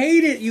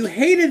hated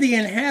the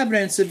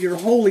inhabitants of your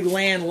holy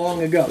land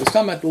long ago. It's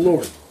talking about the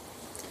Lord.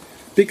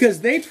 Because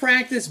they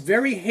practice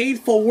very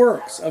hateful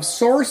works of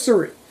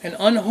sorcery and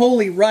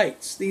unholy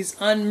rites, these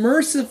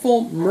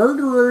unmerciful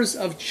murderers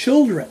of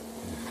children,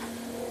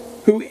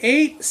 who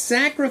ate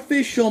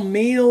sacrificial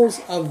meals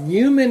of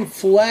human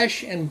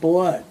flesh and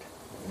blood,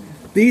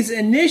 these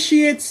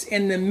initiates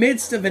in the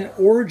midst of an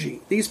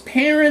orgy, these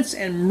parents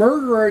and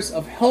murderers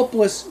of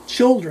helpless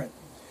children,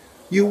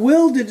 you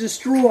willed to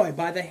destroy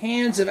by the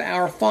hands of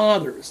our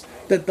fathers,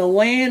 that the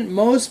land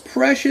most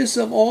precious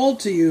of all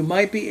to you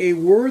might be a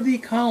worthy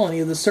colony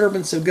of the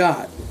servants of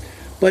God.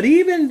 But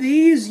even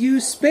these you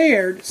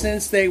spared,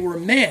 since they were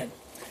men,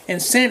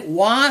 and sent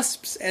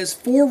wasps as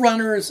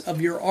forerunners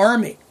of your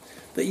army,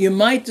 that you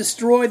might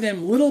destroy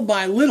them little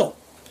by little.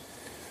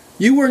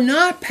 You were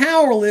not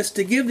powerless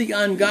to give the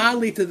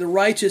ungodly to the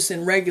righteous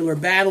in regular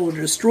battle, or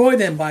destroy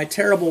them by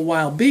terrible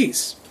wild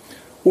beasts,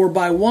 or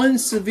by one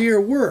severe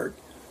word,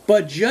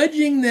 but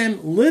judging them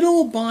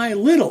little by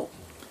little,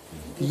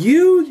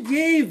 you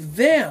gave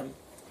them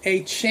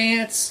a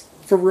chance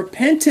for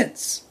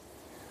repentance.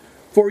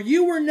 For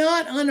you were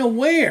not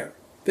unaware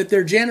that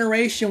their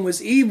generation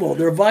was evil,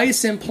 their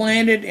vice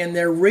implanted, and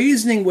their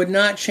reasoning would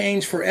not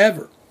change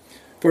forever.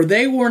 For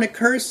they were an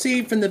accursed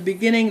seed from the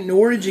beginning,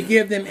 nor did you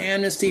give them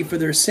amnesty for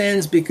their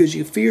sins because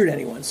you feared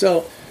anyone.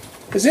 So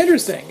it's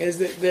interesting is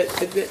that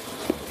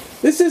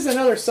this is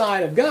another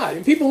side of God.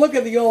 And people look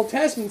at the Old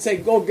Testament and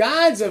say, oh,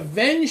 God's a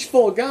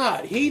vengeful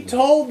God. He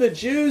told the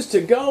Jews to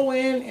go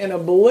in and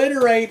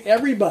obliterate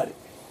everybody.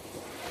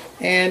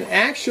 And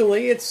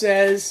actually it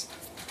said,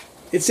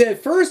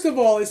 first of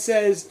all, it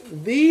says,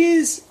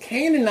 these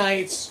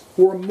Canaanites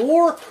were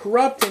more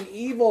corrupt and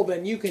evil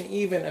than you can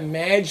even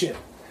imagine.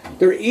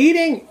 They're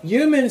eating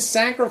human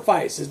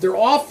sacrifices. They're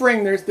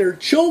offering their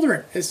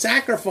children as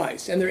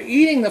sacrifice. And they're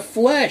eating the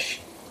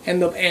flesh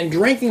and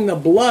drinking the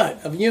blood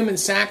of human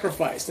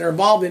sacrifice. They're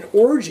involved in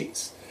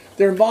orgies.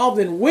 They're involved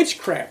in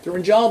witchcraft. They're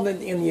involved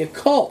in the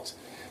occult.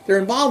 They're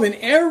involved in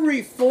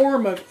every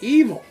form of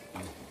evil.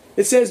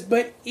 It says,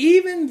 but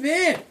even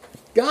then,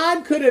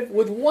 God could have,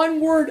 with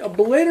one word,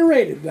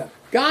 obliterated them.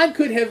 God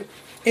could have,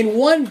 in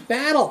one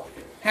battle,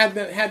 had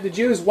the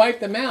Jews wipe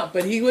them out,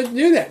 but he wouldn't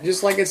do that.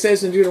 Just like it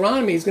says in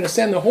Deuteronomy, he's going to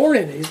send the horn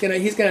in. He's going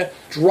to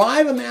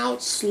drive them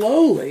out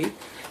slowly.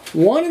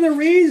 One of the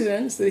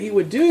reasons that he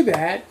would do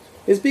that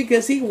is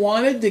because he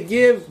wanted to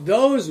give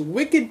those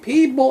wicked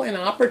people an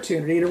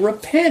opportunity to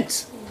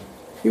repent.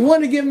 He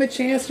wanted to give them a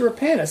chance to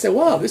repent. I said,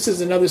 wow, this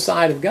is another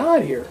side of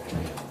God here.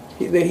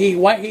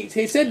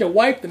 He said to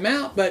wipe them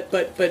out, but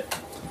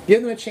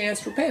give them a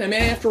chance to repent. I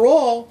mean, after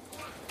all,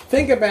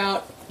 think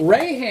about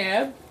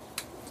Rahab,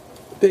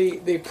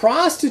 the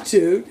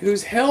prostitute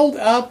who's held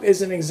up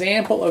as an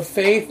example of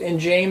faith in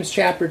James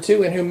chapter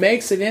 2 and who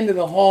makes it into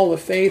the hall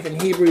of faith in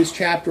Hebrews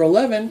chapter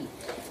 11.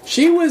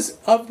 She was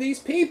of these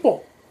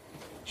people.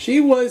 She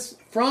was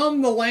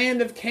from the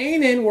land of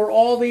Canaan where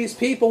all these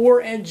people were,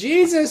 and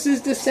Jesus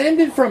is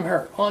descended from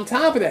her. On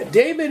top of that,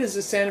 David is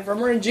descended from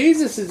her, and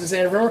Jesus is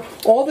descended from her.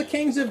 All the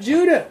kings of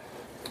Judah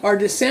are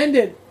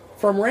descended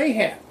from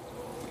Rahab,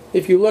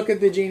 if you look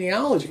at the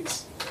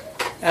genealogies.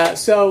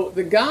 So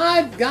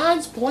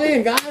God's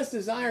plan, God's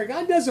desire,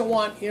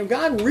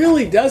 God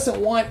really doesn't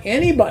want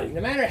anybody,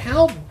 no matter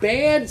how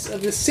bad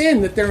of the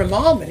sin that they're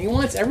involved in. He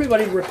wants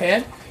everybody to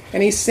repent,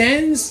 and he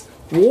sends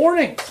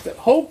warnings that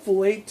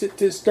hopefully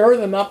to stir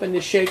them up and to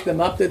shake them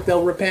up, that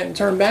they'll repent and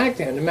turn back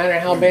to him, no matter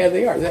how bad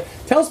they are. That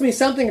tells me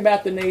something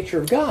about the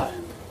nature of God.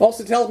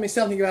 Also tells me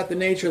something about the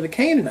nature of the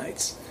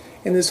Canaanites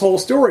in this whole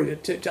story,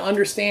 to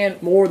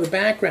understand more of the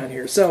background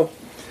here. So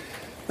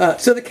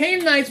the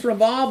Canaanites were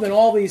involved in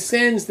all these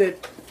sins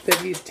that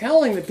he's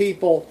telling the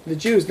people, the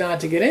Jews, not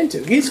to get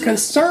into.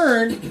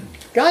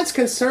 God's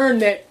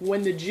concerned that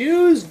when the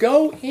Jews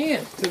go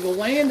into the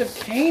land of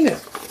Canaan,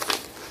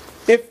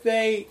 if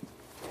they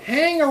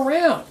hang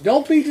around,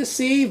 don't be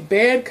deceived,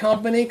 bad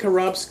company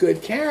corrupts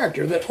good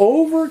character, that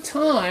over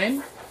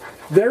time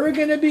they're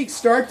going to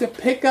start to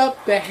pick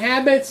up the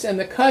habits and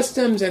the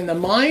customs and the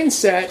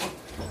mindset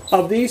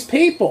of these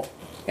people.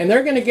 And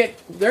they're going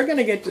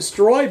to get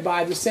destroyed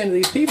by the sin of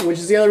these people, which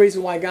is the other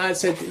reason why God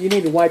said that you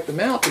need to wipe them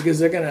out, because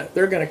they're going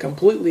to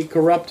completely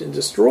corrupt and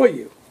destroy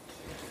you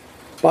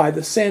by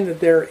the sin that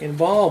they're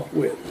involved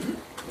with.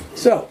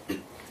 So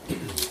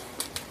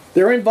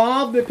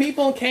the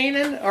people in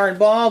Canaan are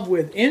involved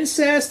with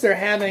incest. They're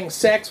having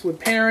sex with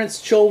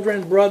parents,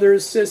 children,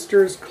 brothers,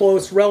 sisters,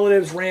 close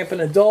relatives,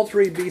 rampant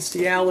adultery,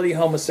 bestiality,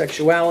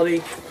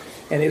 homosexuality.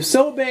 And it was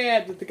so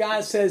bad that the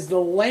guy says the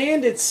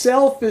land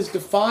itself is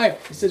defiled.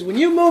 He says, when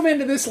you move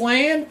into this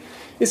land,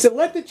 he said,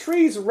 let the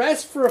trees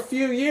rest for a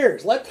few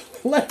years. Let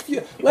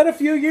a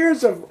few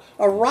years of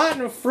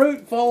rotten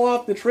fruit fall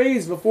off the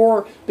trees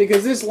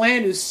because this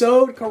land is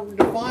so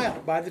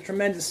defiled by the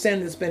tremendous sin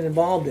that's been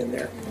involved in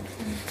there.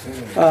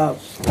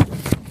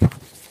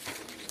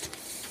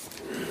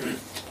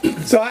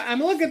 So I'm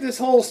looking at this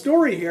whole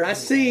story here. I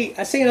see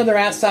another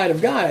outside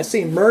of God. I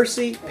see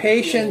mercy,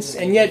 patience,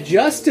 and yet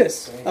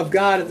justice of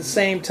God at the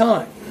same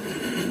time.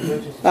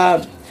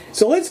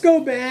 So let's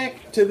go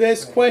back to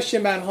this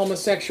question about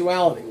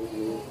homosexuality.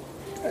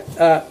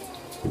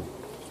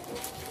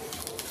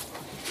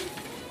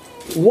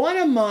 One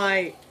of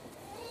my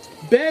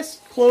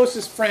best,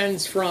 closest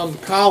friends from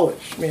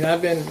college. I mean,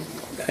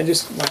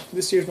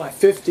 this year's my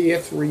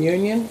 50th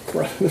reunion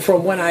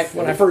from when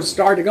I first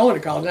started going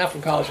to college, not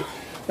from college.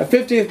 The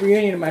 50th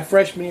reunion of my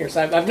freshman year.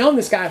 So I've known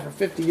this guy for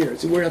 50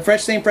 years. We're in the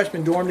same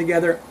freshman dorm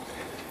together,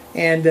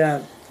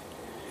 and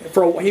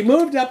he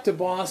moved up to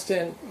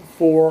Boston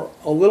for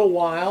a little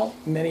while,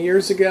 many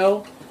years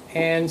ago,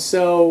 and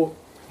so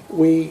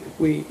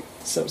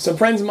some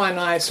friends of mine and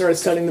I started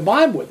studying the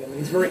Bible with him.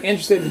 He's very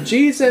interested in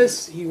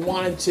Jesus. He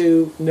wanted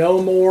to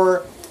know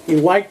more. He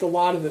liked a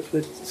lot of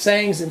the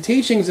sayings and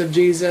teachings of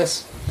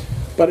Jesus.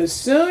 But as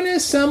soon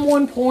as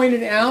someone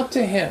pointed out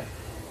to him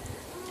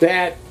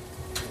that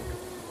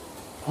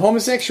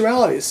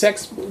homosexuality,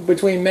 sex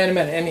between men and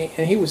men,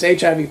 and he was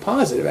HIV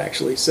positive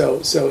actually,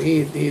 so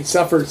he had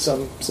suffered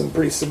some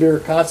pretty severe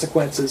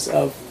consequences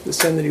of the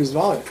sin that he was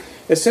involved in.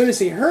 As soon as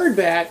he heard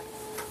that,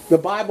 the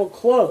Bible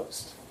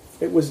closed.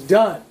 It was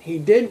done. He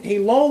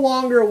no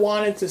longer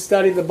wanted to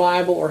study the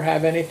Bible or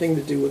have anything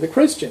to do with the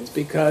Christians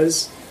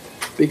because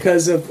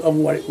of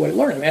what he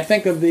learned. I mean, I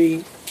think of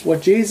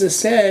what Jesus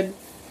said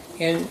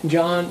in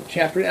John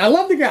chapter 8. I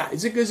love the guy.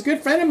 He's a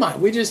good friend of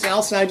mine.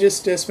 Alice and I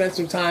just spent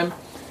some time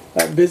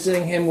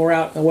visiting him. We're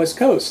out on the West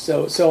Coast,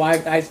 so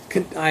I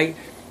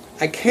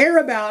care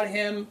about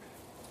him.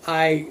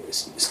 I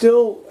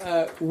still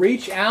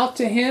reach out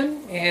to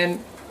him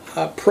and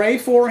pray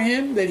for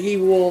him that he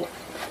will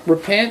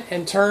repent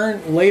and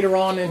turn later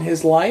on in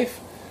his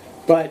life.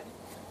 But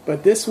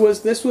this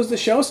was the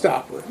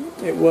showstopper.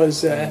 It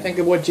was I think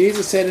of what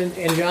Jesus said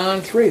in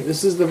John 3.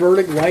 This is the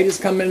verdict: light has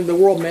come into the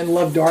world. Men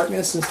love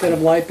darkness instead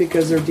of light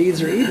because their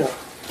deeds are evil.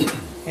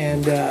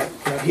 And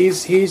he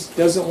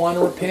doesn't want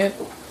to repent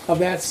of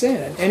that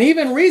sin. And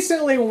even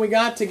recently when we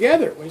got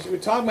together, we were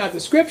talking about the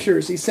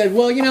scriptures, he said,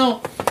 well,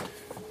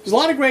 there's a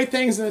lot of great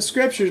things in the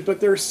scriptures, but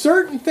there are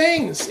certain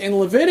things in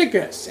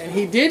Leviticus, and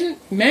he didn't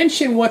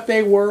mention what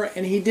they were,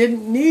 and he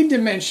didn't need to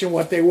mention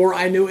what they were.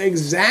 I knew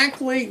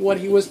exactly what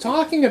he was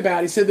talking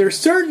about. He said there are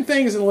certain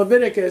things in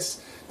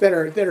Leviticus that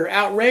are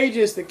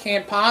outrageous, that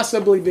can't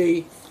possibly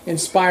be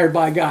inspired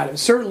by God, and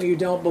certainly you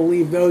don't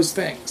believe those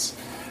things.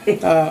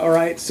 All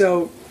right,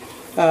 so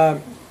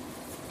that's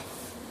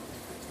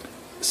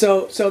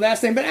the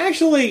thing. But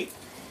actually,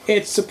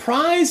 it's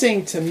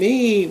surprising to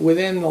me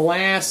within the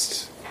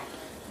last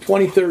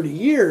 20, 30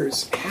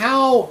 years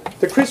how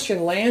the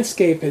Christian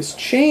landscape has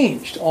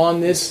changed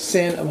on this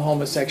sin of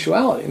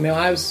homosexuality. I mean,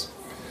 I was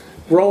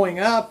growing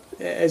up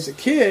as a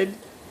kid,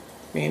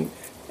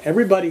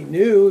 everybody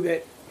knew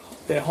that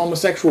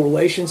homosexual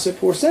relationships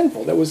were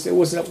sinful. It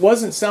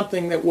wasn't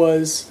something that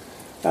was,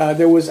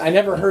 I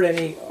never heard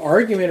any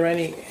argument or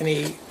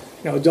any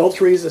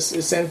adultery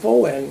is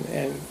sinful,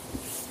 and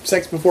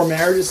sex before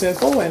marriage is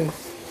sinful, and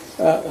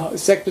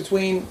sex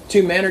between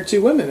two men or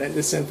two women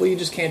is sinful. You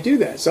just can't do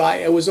that. So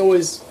I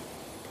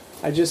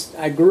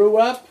grew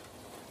up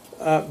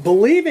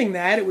believing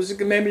that. It was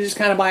maybe just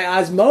kind of by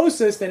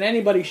osmosis than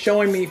anybody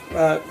showing me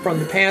from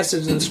the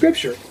passages in the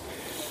Scripture.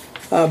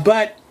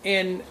 But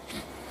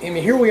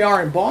here we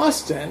are in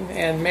Boston,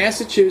 and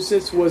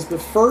Massachusetts was the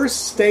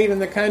first state in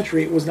the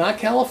country. It was not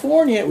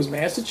California. It was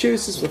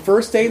Massachusetts, the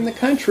first state in the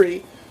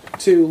country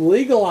to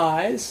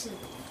legalize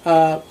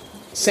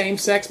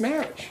same-sex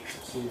marriage.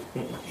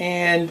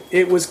 And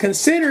it was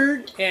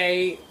considered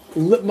a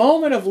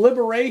moment of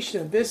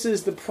liberation. This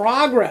is the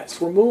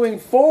progress. We're moving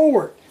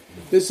forward.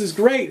 This is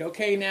great.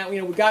 Okay, now we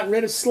got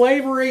rid of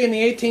slavery in the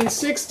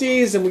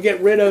 1860s, and we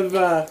get rid of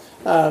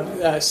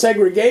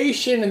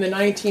segregation in the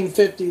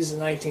 1950s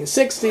and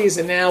 1960s,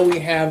 and now we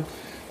have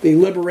the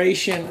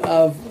liberation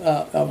of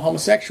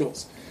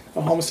homosexuals,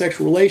 of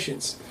homosexual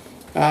relations.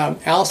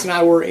 Alice and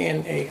I were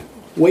in a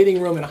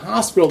waiting room in a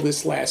hospital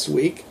this last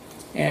week,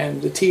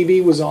 and the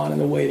TV was on in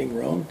the waiting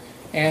room,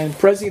 and the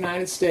President of the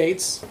United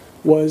States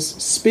was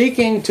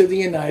speaking to the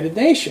United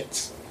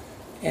Nations.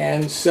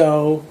 And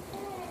so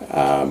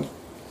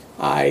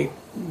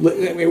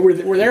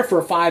we're there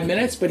for 5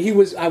 minutes, but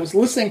I was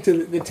listening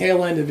to the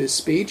tail end of his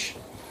speech,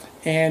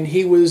 and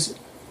he was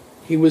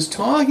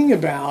talking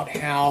about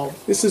how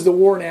this is the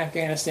war in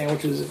Afghanistan,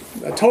 which was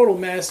a total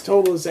mess,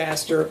 total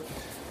disaster.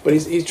 But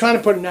he's trying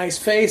to put a nice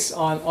face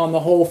on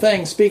the whole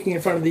thing, speaking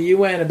in front of the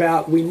UN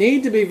about we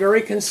need to be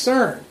very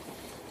concerned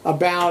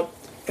about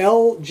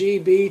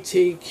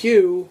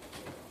LGBTQ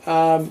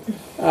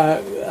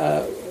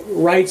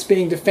rights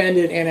being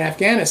defended in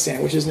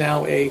Afghanistan, which is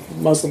now a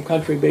Muslim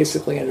country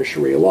basically under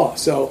Sharia law.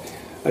 So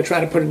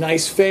trying to put a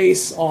nice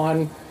face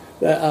on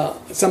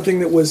something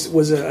that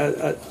was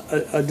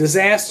a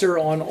disaster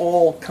on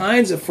all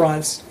kinds of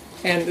fronts.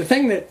 And the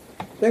thing that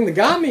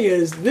got me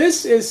is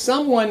this is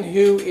someone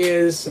who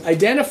is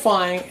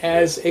identifying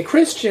as a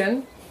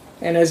Christian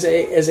and as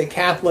a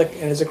Catholic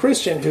and as a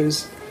Christian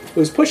who's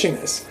pushing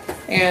this.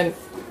 And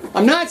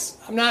I'm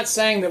not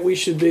saying that we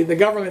should be, the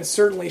government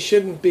certainly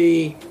shouldn't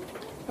be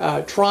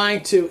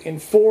trying to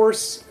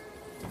enforce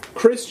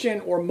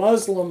Christian or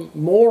Muslim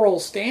moral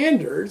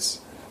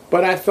standards,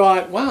 but I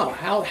thought, wow,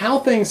 how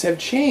things have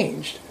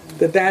changed,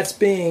 that's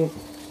being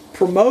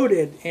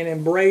promoted and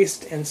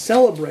embraced and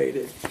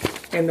celebrated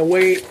in the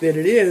way that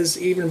it is,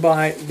 even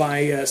by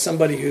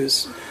somebody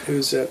who's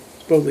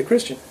supposedly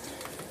Christian.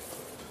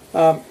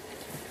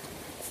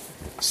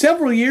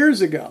 Several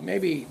years ago,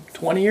 maybe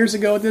 20 years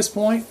ago at this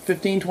point,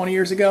 15, 20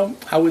 years ago,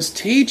 I was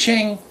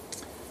teaching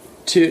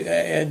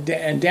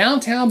in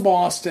downtown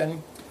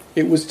Boston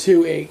It was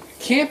to a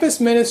campus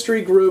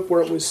ministry group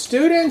where it was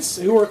students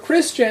who were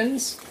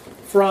Christians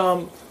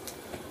from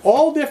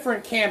all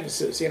different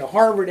campuses,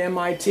 Harvard,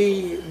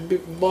 MIT,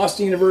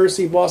 Boston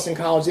University, Boston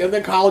College, the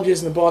other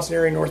colleges in the Boston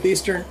area,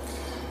 Northeastern.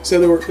 So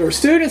there were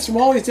students from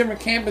all these different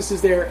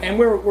campuses there, and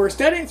we're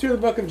studying through the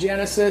book of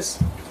Genesis,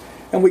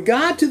 and we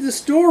got to the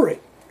story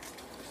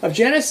of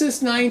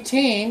Genesis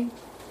 19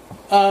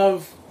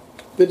 of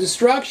the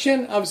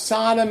destruction of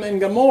Sodom and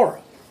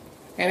Gomorrah.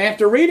 And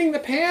after reading the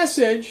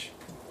passage,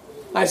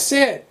 I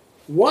said,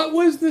 what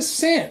was the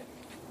sin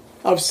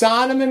of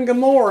Sodom and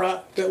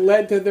Gomorrah that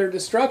led to their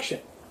destruction?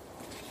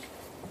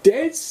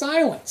 Dead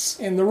silence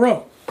in the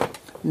room.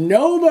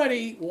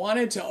 Nobody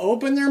wanted to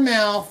open their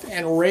mouth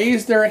and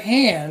raise their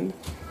hand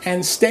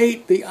and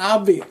state the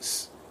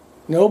obvious.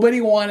 Nobody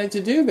wanted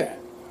to do that.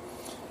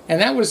 And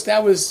that was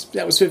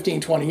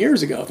 15, 20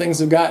 years ago. Things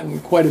have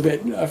gotten quite a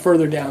bit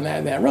further down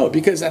that road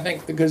because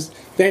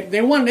they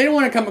didn't want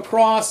to come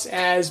across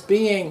as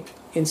being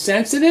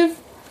insensitive,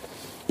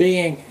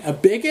 being a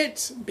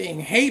bigot,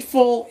 being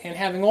hateful, and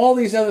having all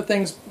these other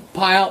things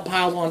piled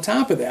on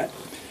top of that.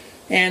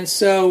 And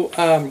so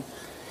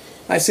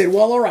I said,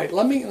 well, all right,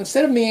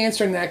 instead of me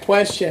answering that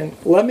question,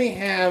 let me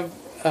have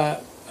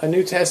a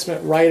New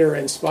Testament writer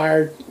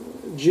inspired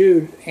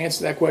Jude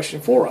answer that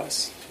question for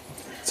us.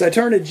 So I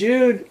turned to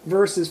Jude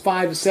verses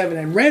 5 to 7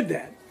 and read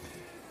that.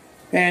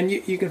 And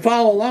you can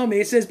follow along with me.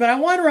 It says, but I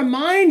want to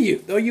remind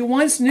you, though you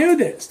once knew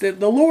this,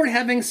 that the Lord,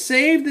 having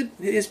saved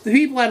the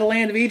people out of the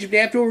land of Egypt,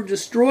 afterward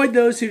destroyed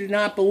those who did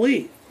not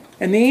believe.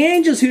 And the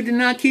angels who did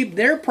not keep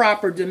their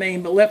proper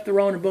domain, but left their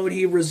own abode,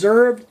 he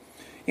reserved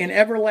in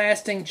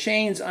everlasting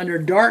chains under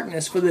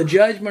darkness for the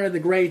judgment of the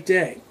great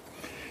day.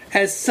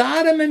 As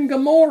Sodom and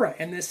Gomorrah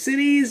and the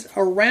cities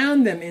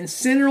around them in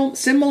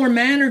similar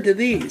manner to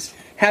these,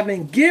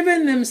 having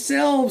given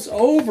themselves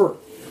over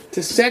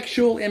to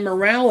sexual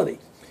immorality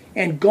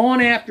and gone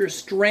after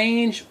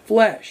strange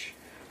flesh,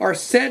 are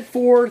set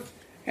forth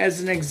as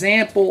an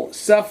example,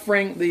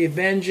 suffering the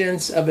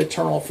vengeance of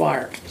eternal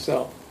fire.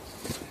 So,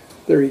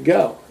 there you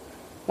go.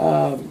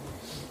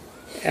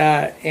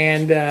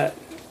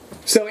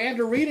 So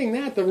after reading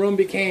that, the room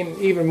became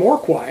even more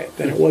quiet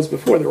than it was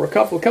before. There were a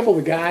couple of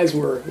the guys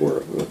were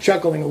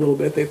chuckling a little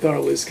bit. They thought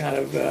it was kind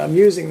of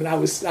amusing that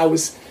I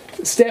was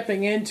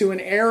stepping into an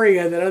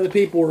area that other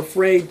people were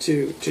afraid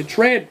to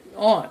tread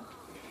on.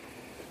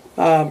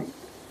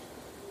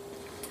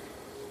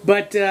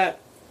 But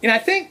I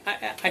think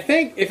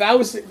if I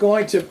was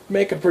going to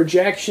make a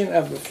projection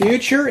of the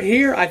future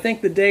here, I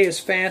think the day is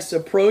fast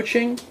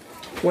approaching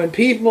when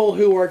people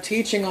who are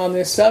teaching on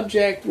this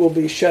subject will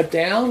be shut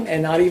down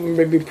and not even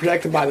be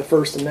protected by the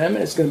First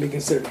Amendment. It's going to be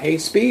considered hate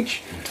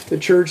speech. The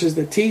churches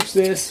that teach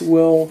this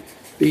will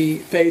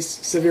face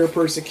severe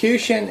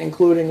persecution,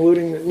 including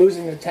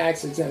losing their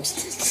tax-exempt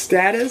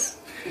status,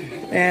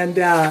 and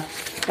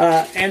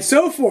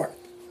so forth.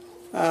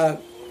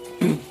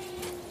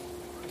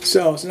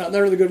 So it's not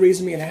really good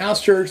reason to be in a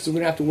house church, so we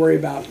don't have to worry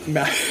about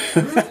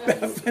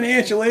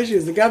financial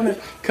issues. The government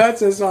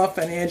cuts us off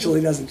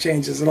financially, doesn't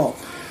change us at all.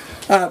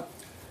 And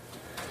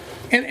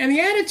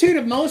the attitude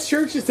of most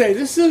churches today,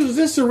 this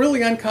is a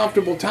really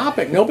uncomfortable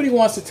topic. Nobody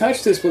wants to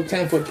touch this with a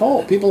 10-foot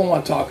pole. People don't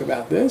want to talk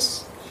about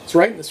this. It's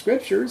right in the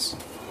Scriptures.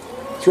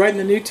 It's right in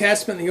the New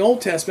Testament and the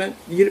Old Testament.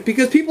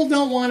 Because preachers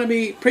don't want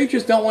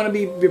to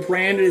be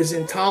branded as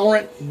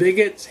intolerant,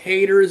 bigots,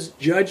 haters,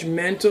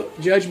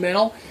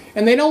 judgmental,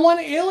 and they don't want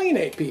to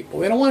alienate people.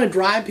 They don't want to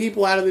drive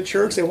people out of the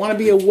church. They want to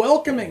be a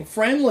welcoming,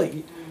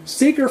 friendly,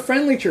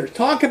 seeker-friendly church.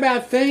 Talk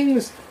about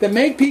things that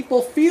make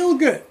people feel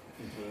good,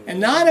 and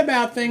not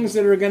about things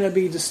that are going to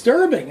be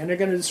disturbing and are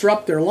going to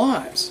disrupt their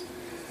lives.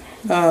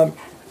 And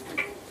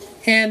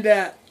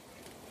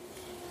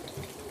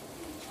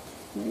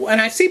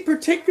I see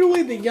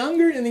particularly in the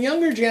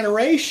younger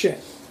generation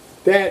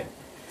that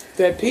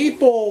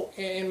people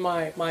in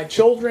my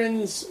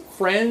children's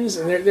friends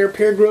and their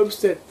peer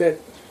groups that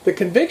the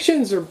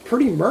convictions are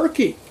pretty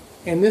murky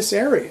in this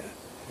area.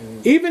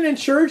 Even in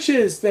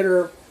churches that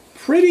are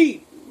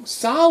pretty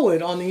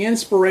solid on the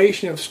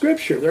inspiration of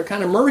Scripture, they're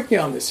kind of murky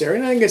on this area.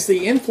 And I think it's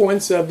the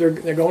influence of they're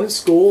going to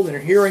school and they're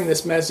hearing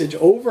this message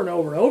over and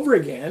over and over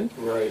again,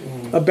 right,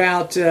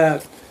 about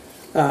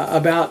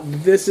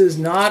this is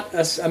not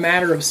a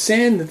matter of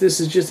sin, that this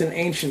is just an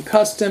ancient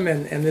custom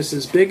and this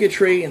is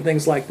bigotry and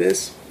things like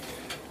this.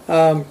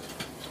 But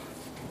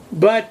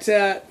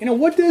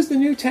what does the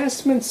New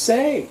Testament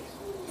say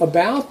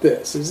about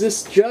this? Is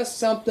this just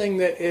something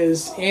that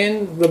is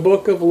in the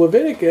book of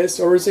Leviticus,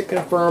 or is it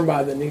confirmed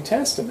by the New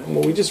Testament?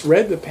 Well, we just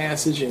read the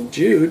passage in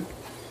Jude.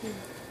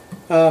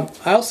 I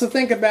also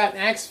think about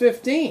Acts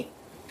 15,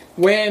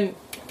 when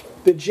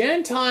the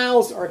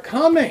Gentiles are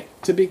coming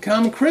to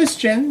become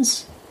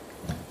Christians.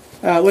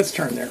 Let's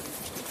turn there.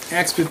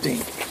 Acts 15.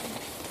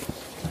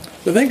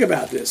 So think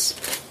about this.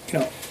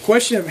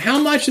 Question of how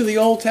much of the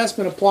Old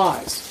Testament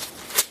applies.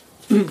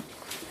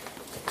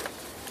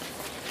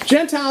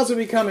 Gentiles are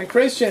becoming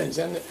Christians,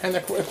 and the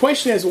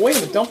question is, wait a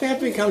minute, don't they have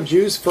to become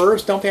Jews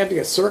first? Don't they have to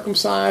get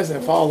circumcised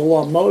and follow the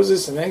law of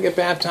Moses and then get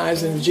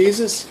baptized into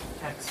Jesus?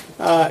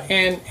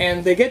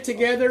 And they get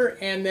together,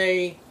 and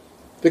the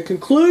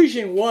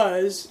conclusion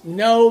was,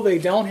 no, they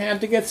don't have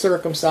to get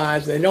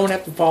circumcised. They don't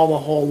have to follow the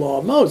whole law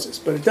of Moses.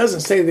 But it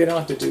doesn't say they don't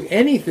have to do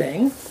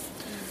anything.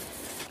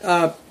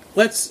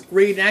 Let's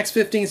read Acts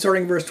 15,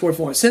 starting verse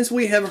 24. Since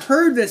we have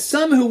heard that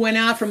some who went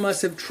out from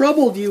us have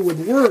troubled you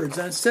with words,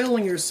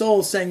 unsettling your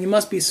souls, saying you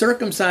must be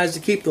circumcised to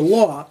keep the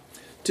law,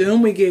 to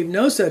whom we gave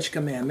no such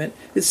commandment,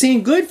 it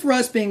seemed good for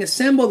us, being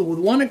assembled with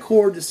one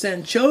accord, to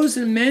send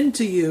chosen men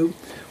to you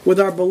with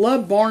our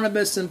beloved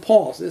Barnabas and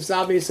Paul. So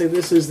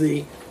this is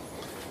the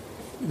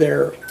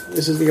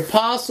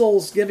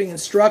apostles giving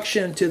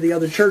instruction to the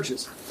other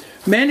churches.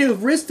 Men who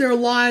have risked their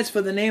lives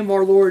for the name of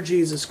our Lord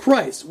Jesus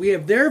Christ. We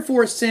have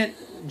therefore sent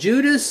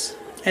Judas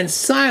and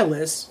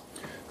Silas,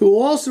 who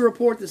will also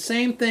report the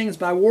same things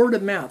by word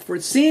of mouth. For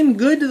it seemed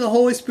good to the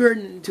Holy Spirit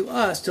and to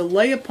us to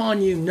lay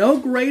upon you no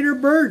greater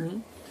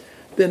burden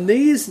than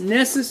these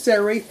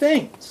necessary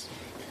things,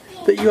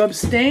 that you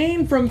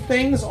abstain from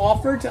things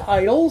offered to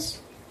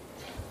idols,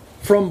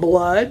 from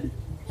blood,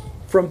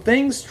 from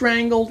things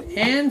strangled,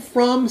 and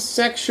from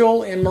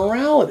sexual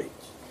immorality.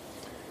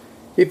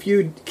 If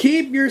you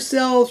keep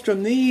yourselves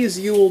from these,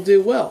 you will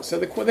do well. So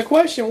the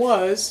question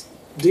was,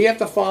 do you have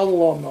to follow the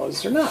law of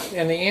Moses or not?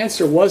 And the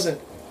answer wasn't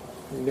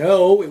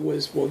no. It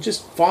was, well,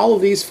 just follow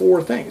these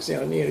four things.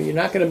 You're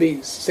not going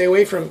to stay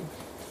away from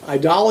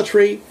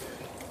idolatry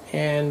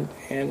and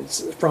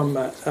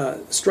from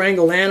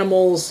strangled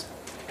animals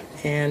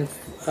and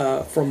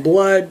from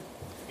blood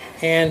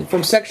and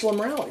from sexual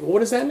immorality. Well, what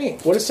does that mean?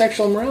 What is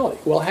sexual immorality?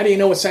 Well, how do you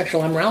know what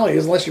sexual immorality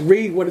is unless you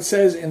read what it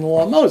says in the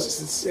law of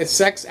Moses? It's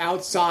sex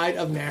outside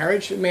of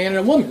marriage, a man and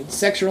a woman.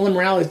 Sexual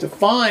immorality is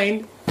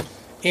defined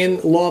in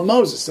the law of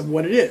Moses of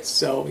what it is.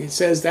 So he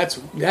says that's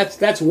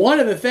one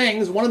of the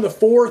things, one of the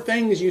four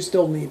things you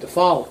still need to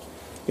follow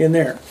in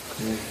there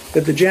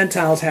that the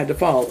Gentiles had to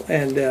follow,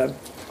 and to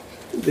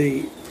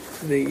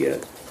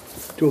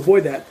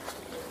avoid that.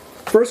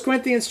 1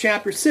 Corinthians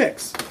chapter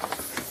 6.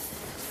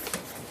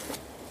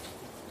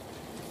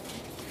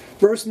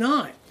 Verse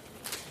 9.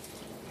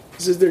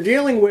 It says they're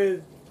dealing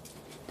with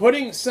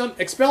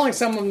expelling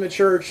someone from the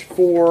church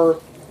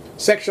for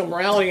sexual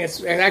morality.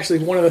 It's actually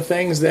one of the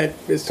things that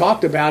is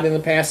talked about in the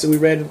past that we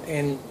read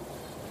in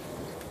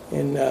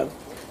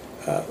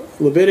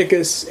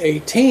Leviticus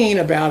 18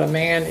 about a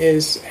man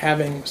is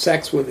having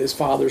sex with his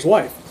father's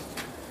wife.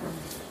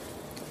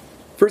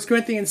 1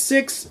 Corinthians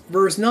 6,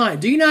 verse 9.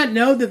 Do you not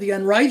know that the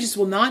unrighteous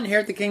will not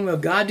inherit the kingdom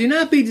of God? Do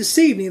not be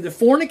deceived. Neither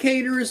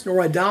fornicators,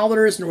 nor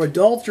idolaters, nor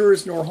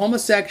adulterers, nor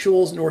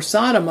homosexuals, nor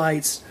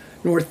sodomites,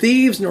 nor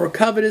thieves, nor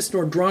covetous,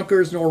 nor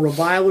drunkards, nor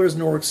revilers,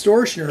 nor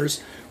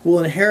extortioners will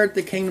inherit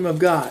the kingdom of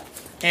God.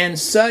 And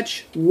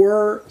such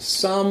were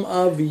some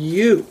of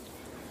you.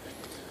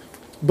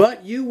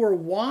 But you were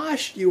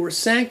washed, you were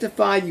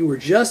sanctified, you were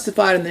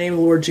justified in the name of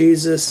the Lord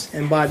Jesus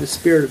and by the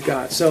Spirit of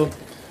God. So,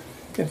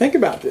 think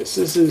about this.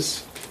 This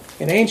is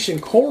in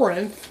ancient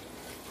Corinth.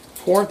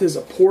 Corinth is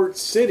a port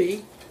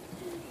city.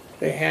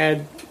 They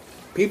had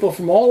people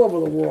from all over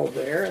the world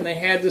there, and they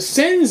had the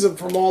sins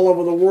from all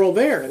over the world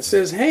there. It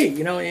says, hey,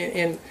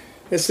 and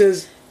it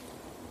says,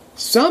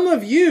 some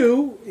of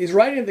you, he's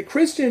writing to the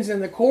Christians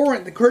in the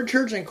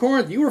church in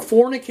Corinth, you were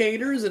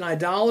fornicators and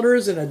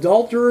idolaters and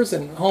adulterers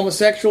and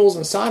homosexuals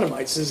and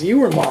sodomites. It says you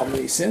were involved in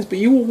these sins, but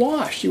you were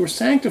washed, you were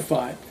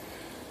sanctified,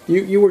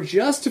 you were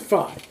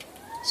justified.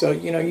 So,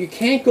 you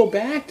can't go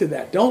back to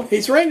that.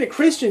 He's writing to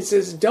Christians,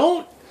 says,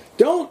 don't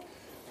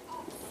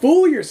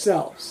fool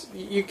yourselves.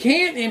 You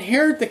can't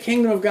inherit the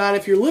kingdom of God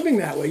if you're living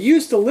that way. You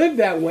used to live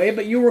that way,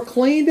 but you were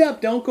cleaned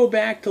up. Don't go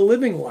back to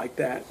living like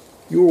that.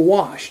 You were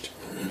washed.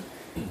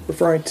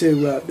 Referring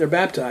to they're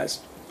baptized.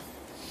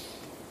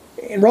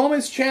 In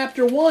Romans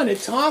chapter 1,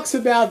 it talks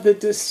about the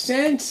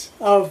descent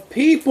of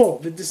people,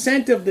 the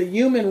descent of the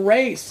human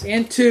race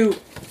into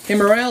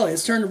immorality.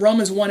 Let's turn to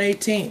Romans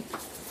 1:18.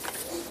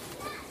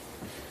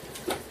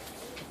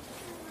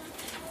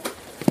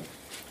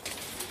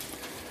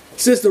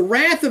 It says, the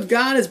wrath of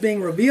God is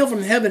being revealed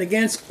from heaven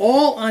against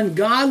all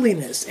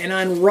ungodliness and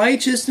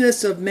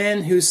unrighteousness of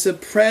men who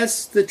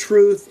suppress the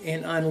truth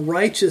in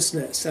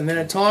unrighteousness. And then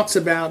it talks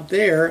about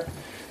there,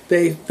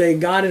 they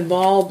got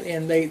involved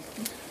and they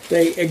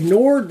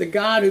ignored the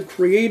God who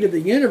created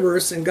the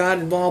universe and got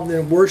involved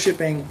in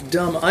worshiping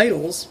dumb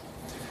idols.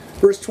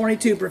 Verse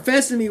 22,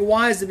 professing to be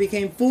wise, they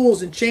became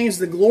fools and changed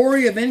the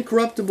glory of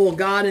incorruptible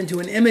God into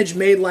an image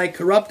made like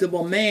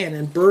corruptible man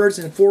and birds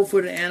and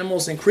four-footed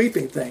animals and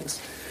creeping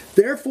things.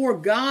 Therefore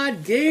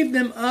God gave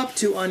them up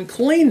to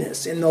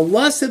uncleanness in the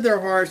lust of their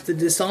hearts to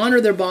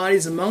dishonor their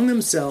bodies among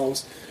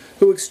themselves,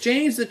 who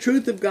exchanged the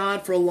truth of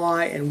God for a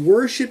lie and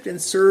worshipped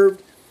and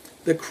served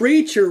the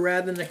creature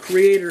rather than the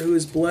Creator, who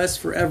is blessed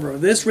forever. For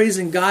this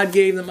reason God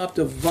gave them up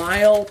to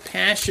vile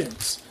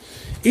passions.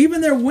 Even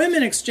their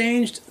women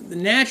exchanged the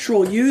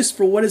natural use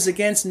for what is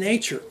against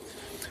nature.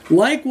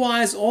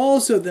 Likewise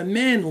also the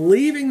men,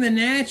 leaving the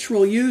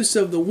natural use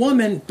of the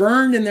woman,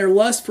 burned in their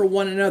lust for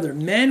one another,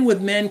 men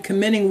with men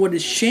committing what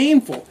is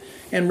shameful,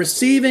 and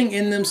receiving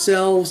in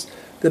themselves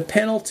the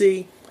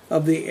penalty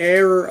of the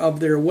error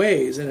of their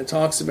ways. And it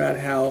talks about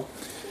how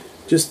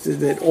just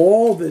that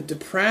all the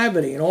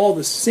depravity and all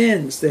the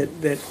sins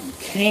that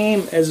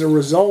came as a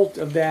result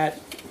of that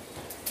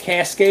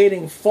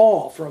cascading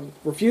fall, from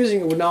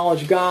refusing to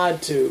acknowledge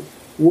God to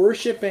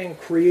worshiping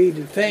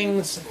created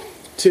things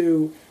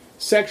to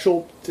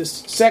sexual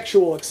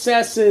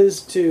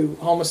excesses to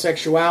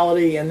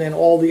homosexuality, and then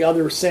all the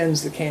other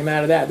sins that came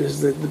out of that.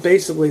 This is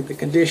basically the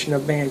condition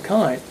of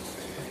mankind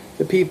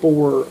the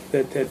people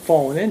that had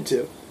fallen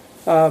into.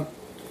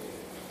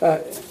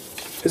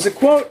 There's a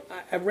quote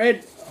I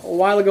read a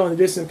while ago in the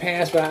distant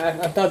past, but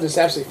I thought this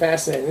absolutely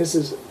fascinating. This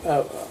is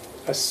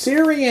a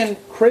Syrian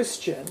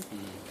Christian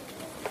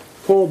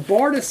called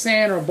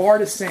Bardesan or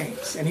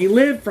Bardesanes, and he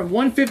lived from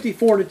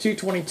 154 to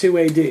 222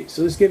 AD.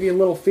 So this gives you a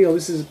little feel.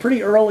 This is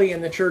pretty early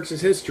in the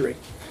church's history.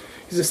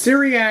 He's a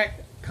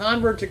Syriac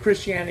convert to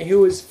Christianity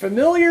who is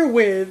familiar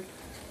with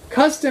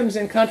customs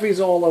in countries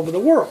all over the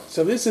world.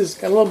 So this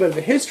is a little bit of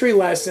a history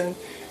lesson,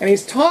 and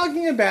he's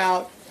talking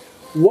about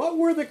what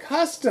were the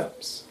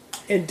customs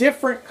in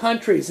different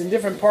countries, in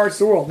different parts of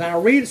the world. Now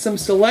I'll read some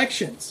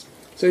selections.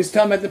 So he's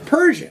talking about the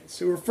Persians,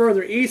 who were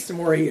further east than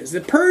where he is.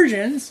 The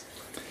Persians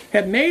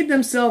have made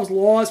themselves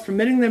laws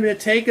permitting them to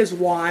take as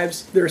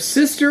wives their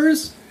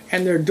sisters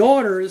and their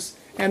daughters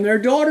and their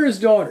daughters'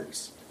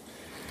 daughters.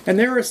 And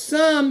there are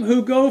some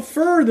who go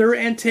further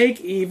and take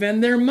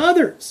even their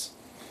mothers.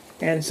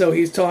 And so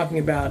he's talking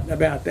about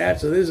that.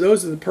 So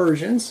those are the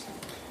Persians.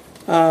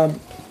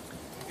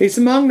 He's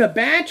among the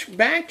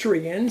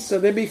Bactrians, so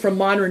they'd be from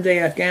modern-day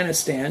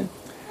Afghanistan.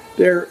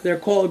 They're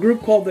called a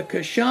group called the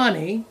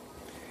Kashani.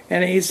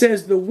 And he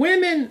says, the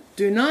women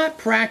do not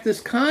practice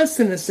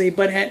continency,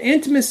 but had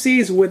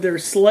intimacies with their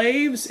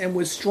slaves and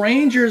with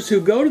strangers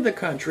who go to the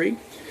country.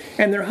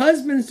 And their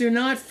husbands do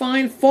not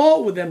find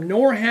fault with them,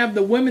 nor have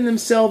the women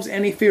themselves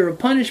any fear of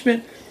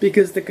punishment,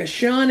 because the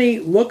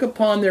Kashani look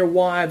upon their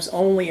wives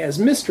only as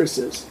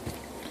mistresses.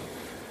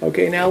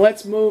 Okay, now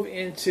let's move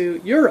into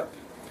Europe.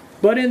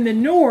 But in the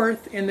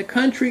north, in the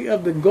country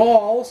of the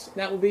Gauls,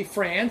 that would be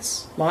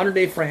France,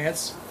 modern-day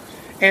France,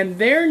 and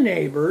their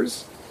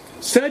neighbors,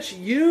 such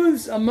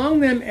youths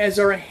among them as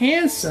are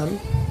handsome,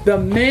 the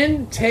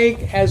men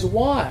take as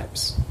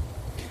wives,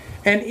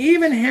 and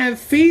even have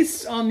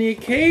feasts on the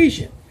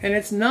occasion. And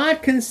it's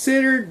not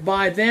considered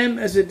by them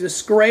as a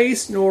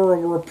disgrace nor a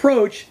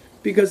reproach,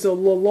 because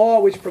of the law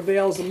which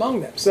prevails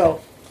among them. So,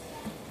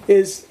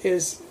 is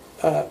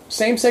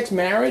same-sex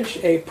marriage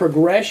a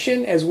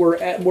progression as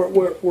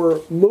we're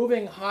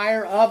moving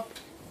higher up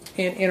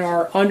in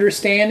our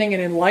understanding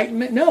and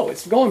enlightenment? No,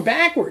 it's going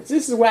backwards.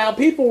 This is how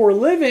people were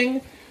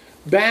living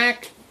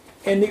back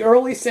in the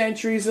early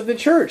centuries of the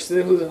church.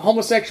 The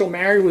homosexual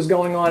marriage was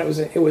going on.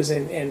 It was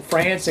in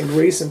France and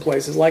Greece and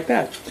places like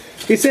that.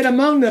 He said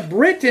among the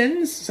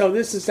Britons, so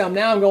this is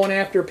now I'm going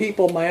after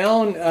people of my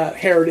own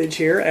heritage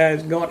here,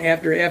 as going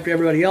after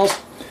everybody else.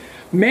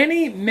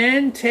 Many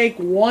men take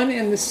one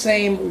and the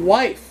same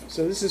wife.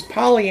 So this is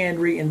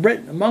polyandry in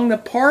Britain. Among the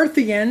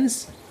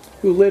Parthians,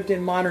 who lived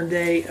in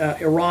modern-day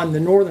Iran, the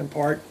northern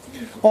part,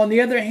 on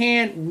the other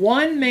hand,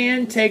 one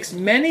man takes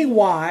many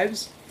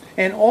wives,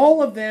 and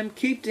all of them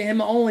keep to him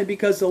only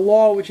because the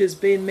law which has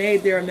been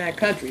made there in that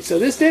country. So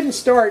this didn't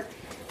start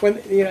when,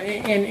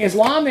 in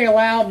Islam they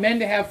allow men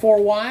to have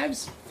 4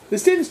 wives.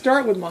 This didn't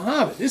start with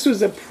Muhammad. This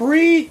is a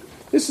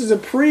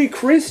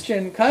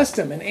pre-Christian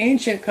custom, an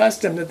ancient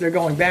custom that they're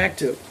going back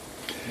to.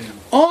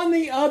 On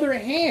the other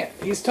hand,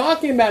 he's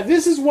talking about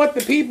this is what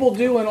the people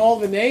do in all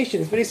the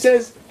nations, but he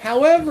says,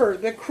 however,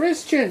 the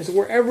Christians,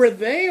 wherever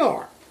they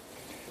are,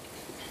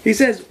 he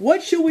says,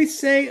 what shall we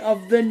say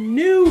of the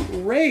new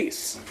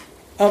race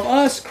of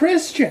us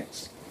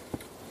Christians,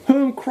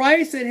 whom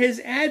Christ at his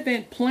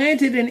advent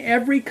planted in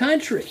every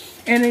country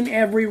and in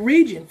every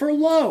region? For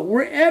lo,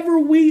 wherever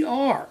we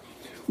are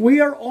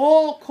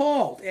all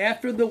called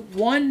after the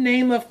one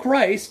name of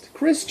Christ,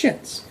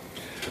 Christians.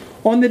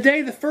 On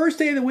the first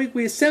day of the week,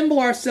 we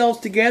assemble ourselves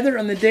together.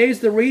 On the days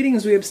of the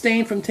readings, we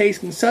abstain from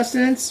taking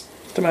sustenance,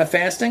 to my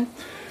fasting.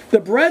 The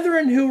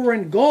brethren who are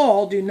in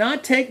Gaul do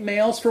not take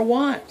males for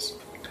wives.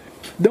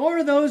 Nor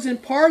do those in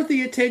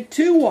Parthia take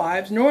 2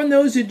 wives, nor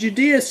those in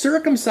Judea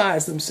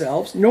circumcise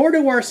themselves, nor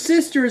do our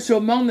sisters who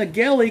among the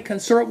Geli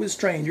consort with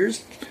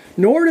strangers,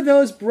 nor do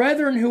those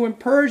brethren who in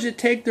Persia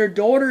take their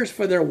daughters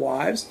for their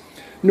wives,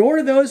 nor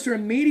do those who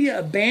in Media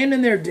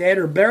abandon their dead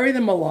or bury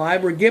them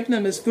alive or give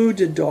them as food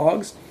to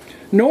dogs,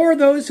 nor are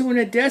those who in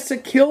Edessa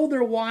kill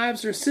their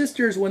wives or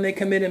sisters when they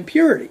commit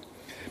impurity.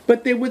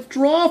 But they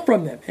withdraw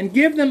from them and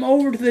give them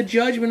over to the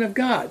judgment of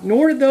God.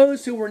 Nor do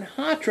those who were in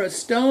Hatra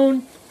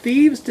stone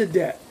thieves to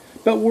death.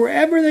 But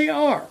wherever they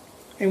are,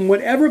 in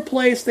whatever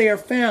place they are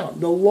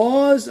found, the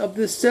laws of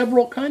the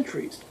several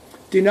countries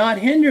do not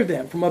hinder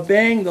them from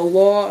obeying the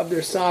law of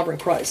their sovereign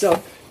Christ.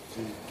 So,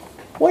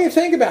 what do you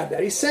think about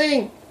that? He's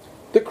saying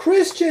the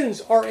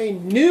Christians are a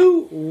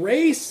new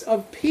race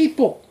of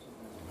people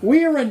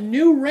We are a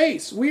new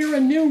race. We are a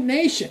new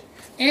nation.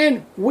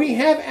 And we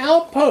have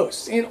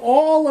outposts in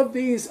all of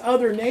these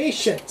other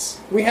nations.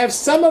 We have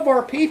some of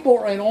our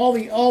people in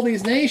all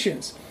these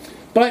nations.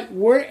 But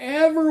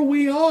wherever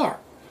we are,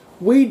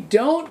 we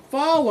don't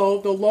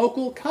follow the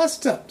local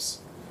customs.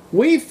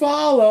 We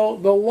follow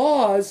the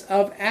laws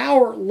of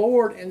our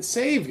Lord and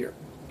Savior.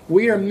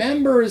 We are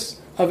members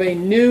of a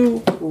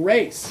new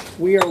race.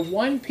 We are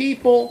one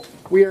people.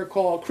 We are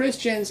called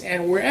Christians.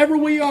 And wherever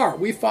we are,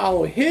 we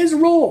follow His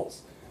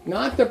rules,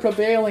 not the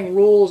prevailing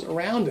rules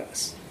around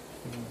us.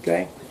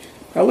 Okay?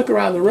 I look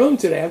around the room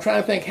today. I'm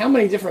trying to think how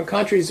many different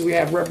countries we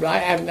have. I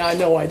have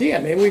no idea.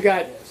 I mean,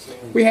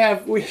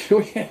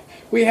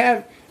 we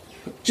have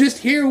just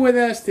here with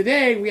us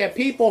today. We have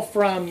people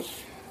from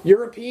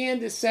European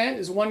descent.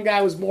 As one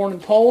guy was born in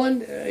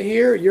Poland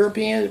here,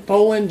 European,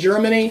 Poland,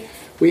 Germany.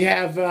 We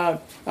have a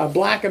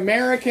Black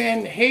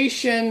American,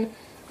 Haitian,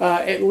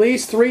 at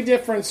least 3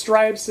 different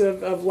stripes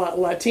of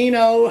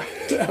Latino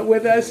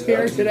with us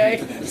here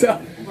today.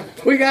 So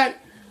we got.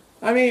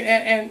 I mean,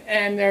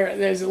 and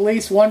there's at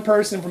least one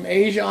person from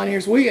Asia on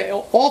here. So we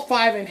all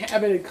 5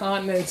 inhabited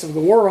continents of the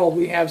world.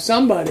 We have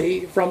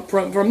somebody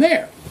from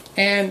there,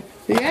 and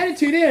the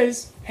attitude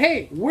is,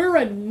 hey, we're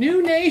a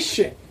new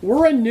nation.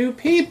 We're a new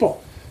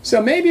people.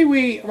 So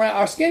maybe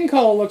our skin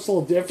color looks a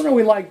little different, or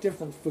we like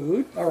different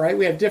food. All right,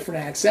 we have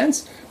different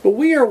accents, but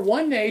we are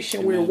one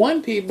nation. Amen. We're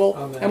one people,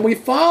 amen. And we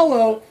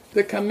follow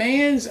the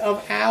commands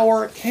of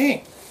our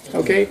King.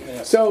 Okay,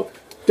 yes. So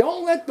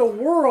don't let the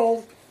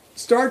world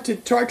start to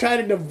try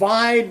to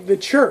divide the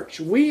church.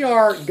 We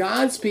are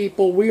God's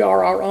people. We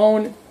are our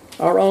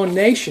own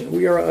nation.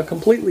 We are a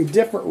completely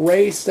different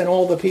race than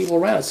all the people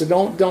around us. So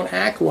don't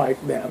act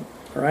like them.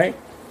 All right.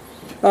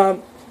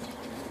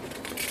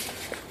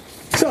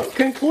 So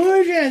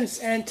conclusions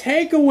and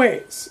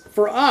takeaways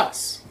for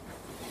us.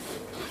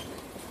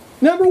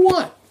 Number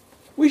 1,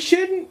 we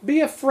shouldn't be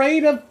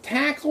afraid of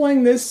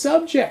tackling this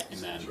subject.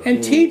 Amen.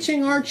 And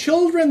teaching our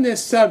children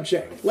this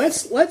subject.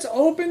 Let's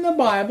open the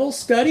Bible,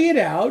 study it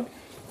out,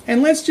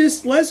 and let's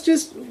just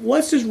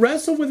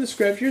wrestle with the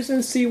Scriptures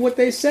and see what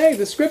they say.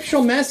 The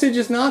scriptural message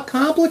is not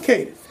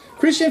complicated.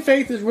 Christian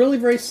faith is really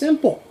very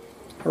simple.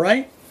 All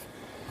right?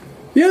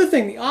 The other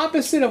thing, the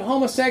opposite of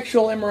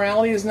homosexual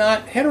immorality is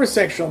not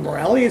heterosexual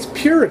immorality, it's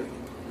purity.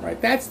 Right?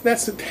 That's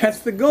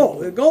the goal.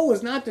 The goal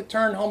is not to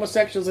turn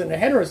homosexuals into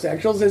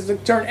heterosexuals, it's to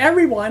turn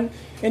everyone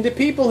into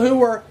people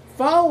who are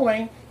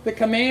following the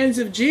commands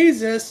of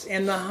Jesus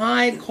and the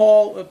high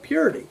call of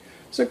purity.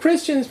 So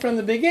Christians from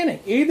the beginning,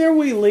 either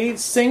we lead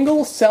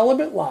single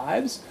celibate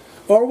lives,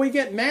 or we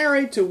get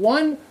married to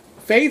one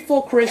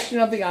faithful Christian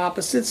of the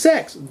opposite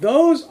sex.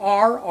 Those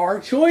are our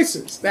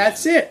choices.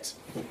 That's it.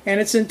 And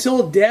it's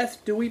until death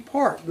do we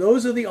part.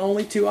 Those are the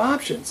only 2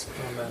 options.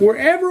 Amen.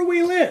 Wherever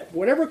we live,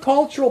 whatever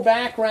cultural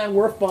background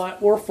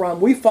we're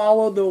from, we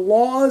follow the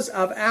laws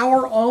of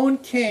our own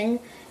King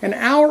and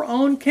our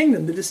own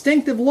kingdom, the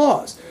distinctive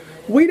laws.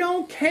 We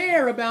don't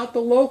care about the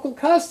local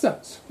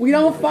customs. We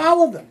don't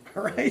follow them,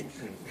 all right?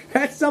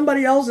 That's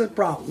somebody else's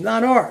problem,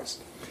 not ours.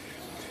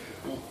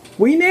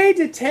 We need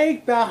to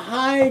take the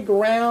high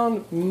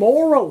ground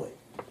morally.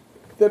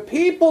 The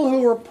people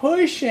who are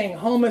pushing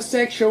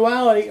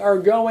homosexuality are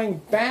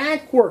going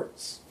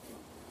backwards.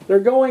 They're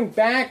going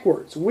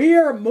backwards. We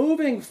are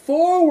moving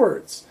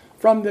forwards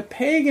from the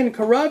pagan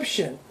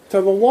corruption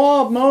to the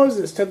law of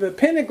Moses, to the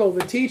pinnacle of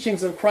the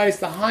teachings of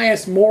Christ, the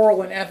highest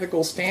moral and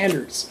ethical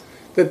standards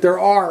that there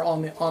are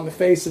on the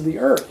face of the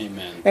earth.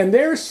 Amen. And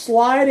they're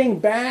sliding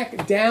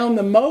back down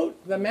the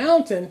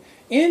mountain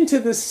into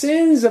the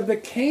sins of the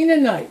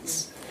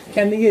Canaanites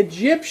and the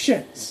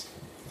Egyptians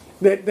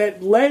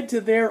that led to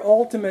their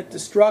ultimate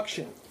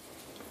destruction.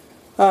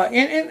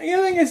 And the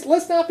other thing is,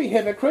 let's not be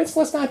hypocrites.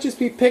 Let's not just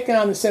be picking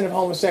on the sin of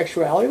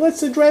homosexuality.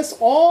 Let's address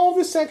all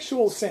the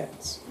sexual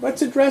sins.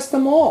 Let's address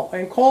them all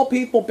and call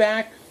people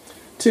back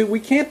to, we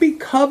can't be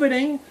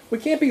coveting. We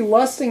can't be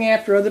lusting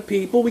after other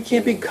people. We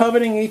can't be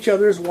coveting each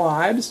other's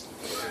wives.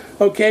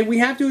 Okay, we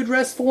have to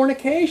address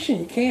fornication.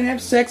 You can't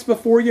have sex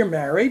before you're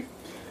married.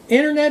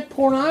 Internet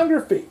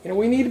pornography.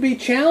 We need to be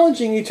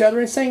challenging each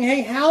other and saying,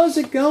 hey, how's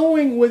it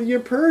going with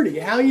your purity?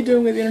 How are you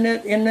doing with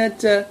internet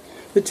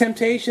the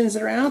temptations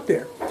that are out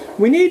there?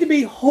 We need to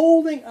be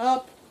holding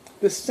up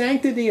the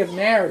sanctity of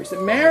marriage.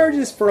 That marriage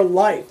is for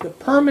life, the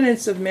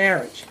permanence of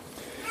marriage.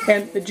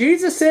 And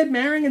Jesus said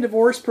marrying a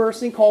divorced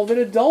person, he called it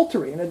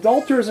adultery. And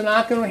adulterers are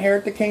not going to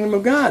inherit the kingdom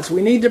of God. So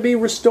we need to be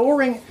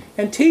restoring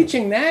and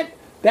teaching that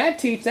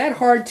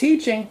hard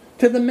teaching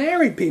to the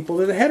married people,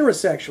 to the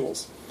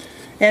heterosexuals.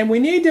 And we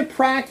need to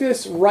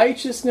practice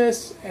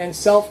righteousness and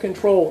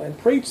self-control and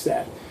preach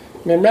that.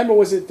 Remember,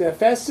 was it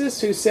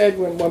Festus who said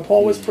when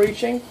Paul was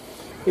preaching,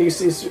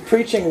 he's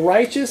preaching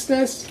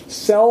righteousness,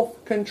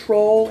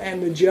 self-control,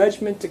 and the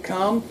judgment to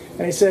come.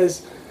 And he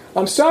says,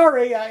 I'm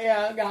sorry,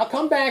 I'll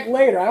come back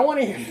later. I don't want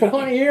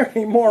to hear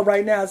any more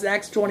right now. It's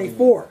Acts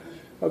 24.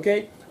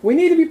 Okay? We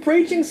need to be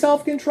preaching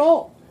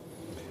self-control.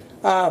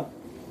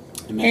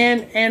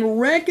 And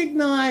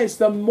recognize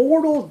the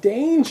mortal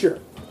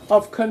danger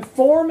of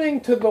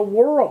conforming to the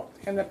world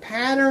and the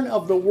pattern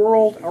of the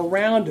world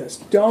around us.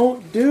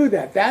 Don't do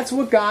that. That's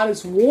what God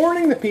is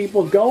warning the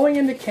people going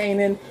into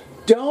Canaan.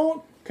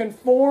 Don't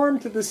conform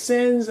to the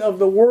sins of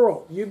the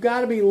world. You've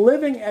got to be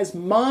living as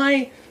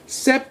my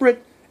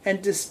separate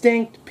and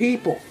distinct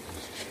people.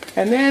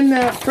 And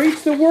then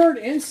preach the word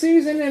in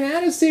season and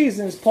out of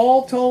season, as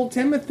Paul told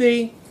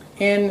Timothy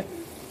in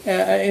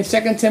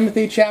 2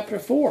 Timothy chapter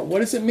 4. What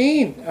does it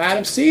mean, out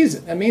of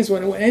season? That means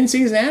when in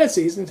season, out of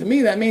season. To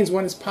me, that means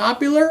when it's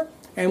popular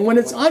and when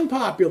it's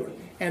unpopular.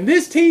 And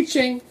this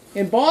teaching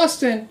in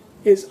Boston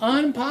is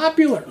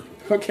unpopular.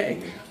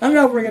 Okay, I don't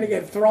know if we're going to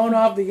get thrown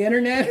off the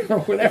internet or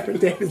whatever.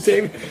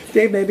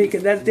 Dave may be,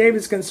 that's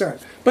David's concern.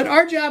 But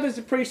our job is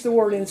to preach the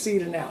word in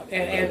season and out,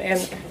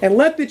 and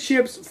let the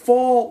chips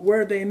fall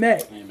where they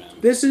may. Amen.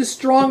 This is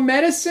strong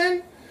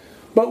medicine.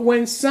 But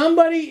when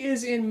somebody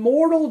is in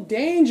mortal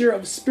danger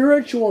of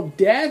spiritual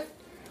death,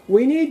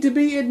 we need to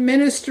be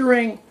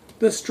administering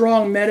the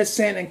strong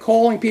medicine and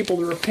calling people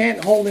to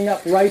repent, holding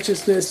up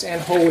righteousness and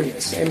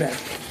holiness. Amen.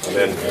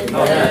 Amen.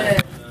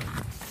 Amen.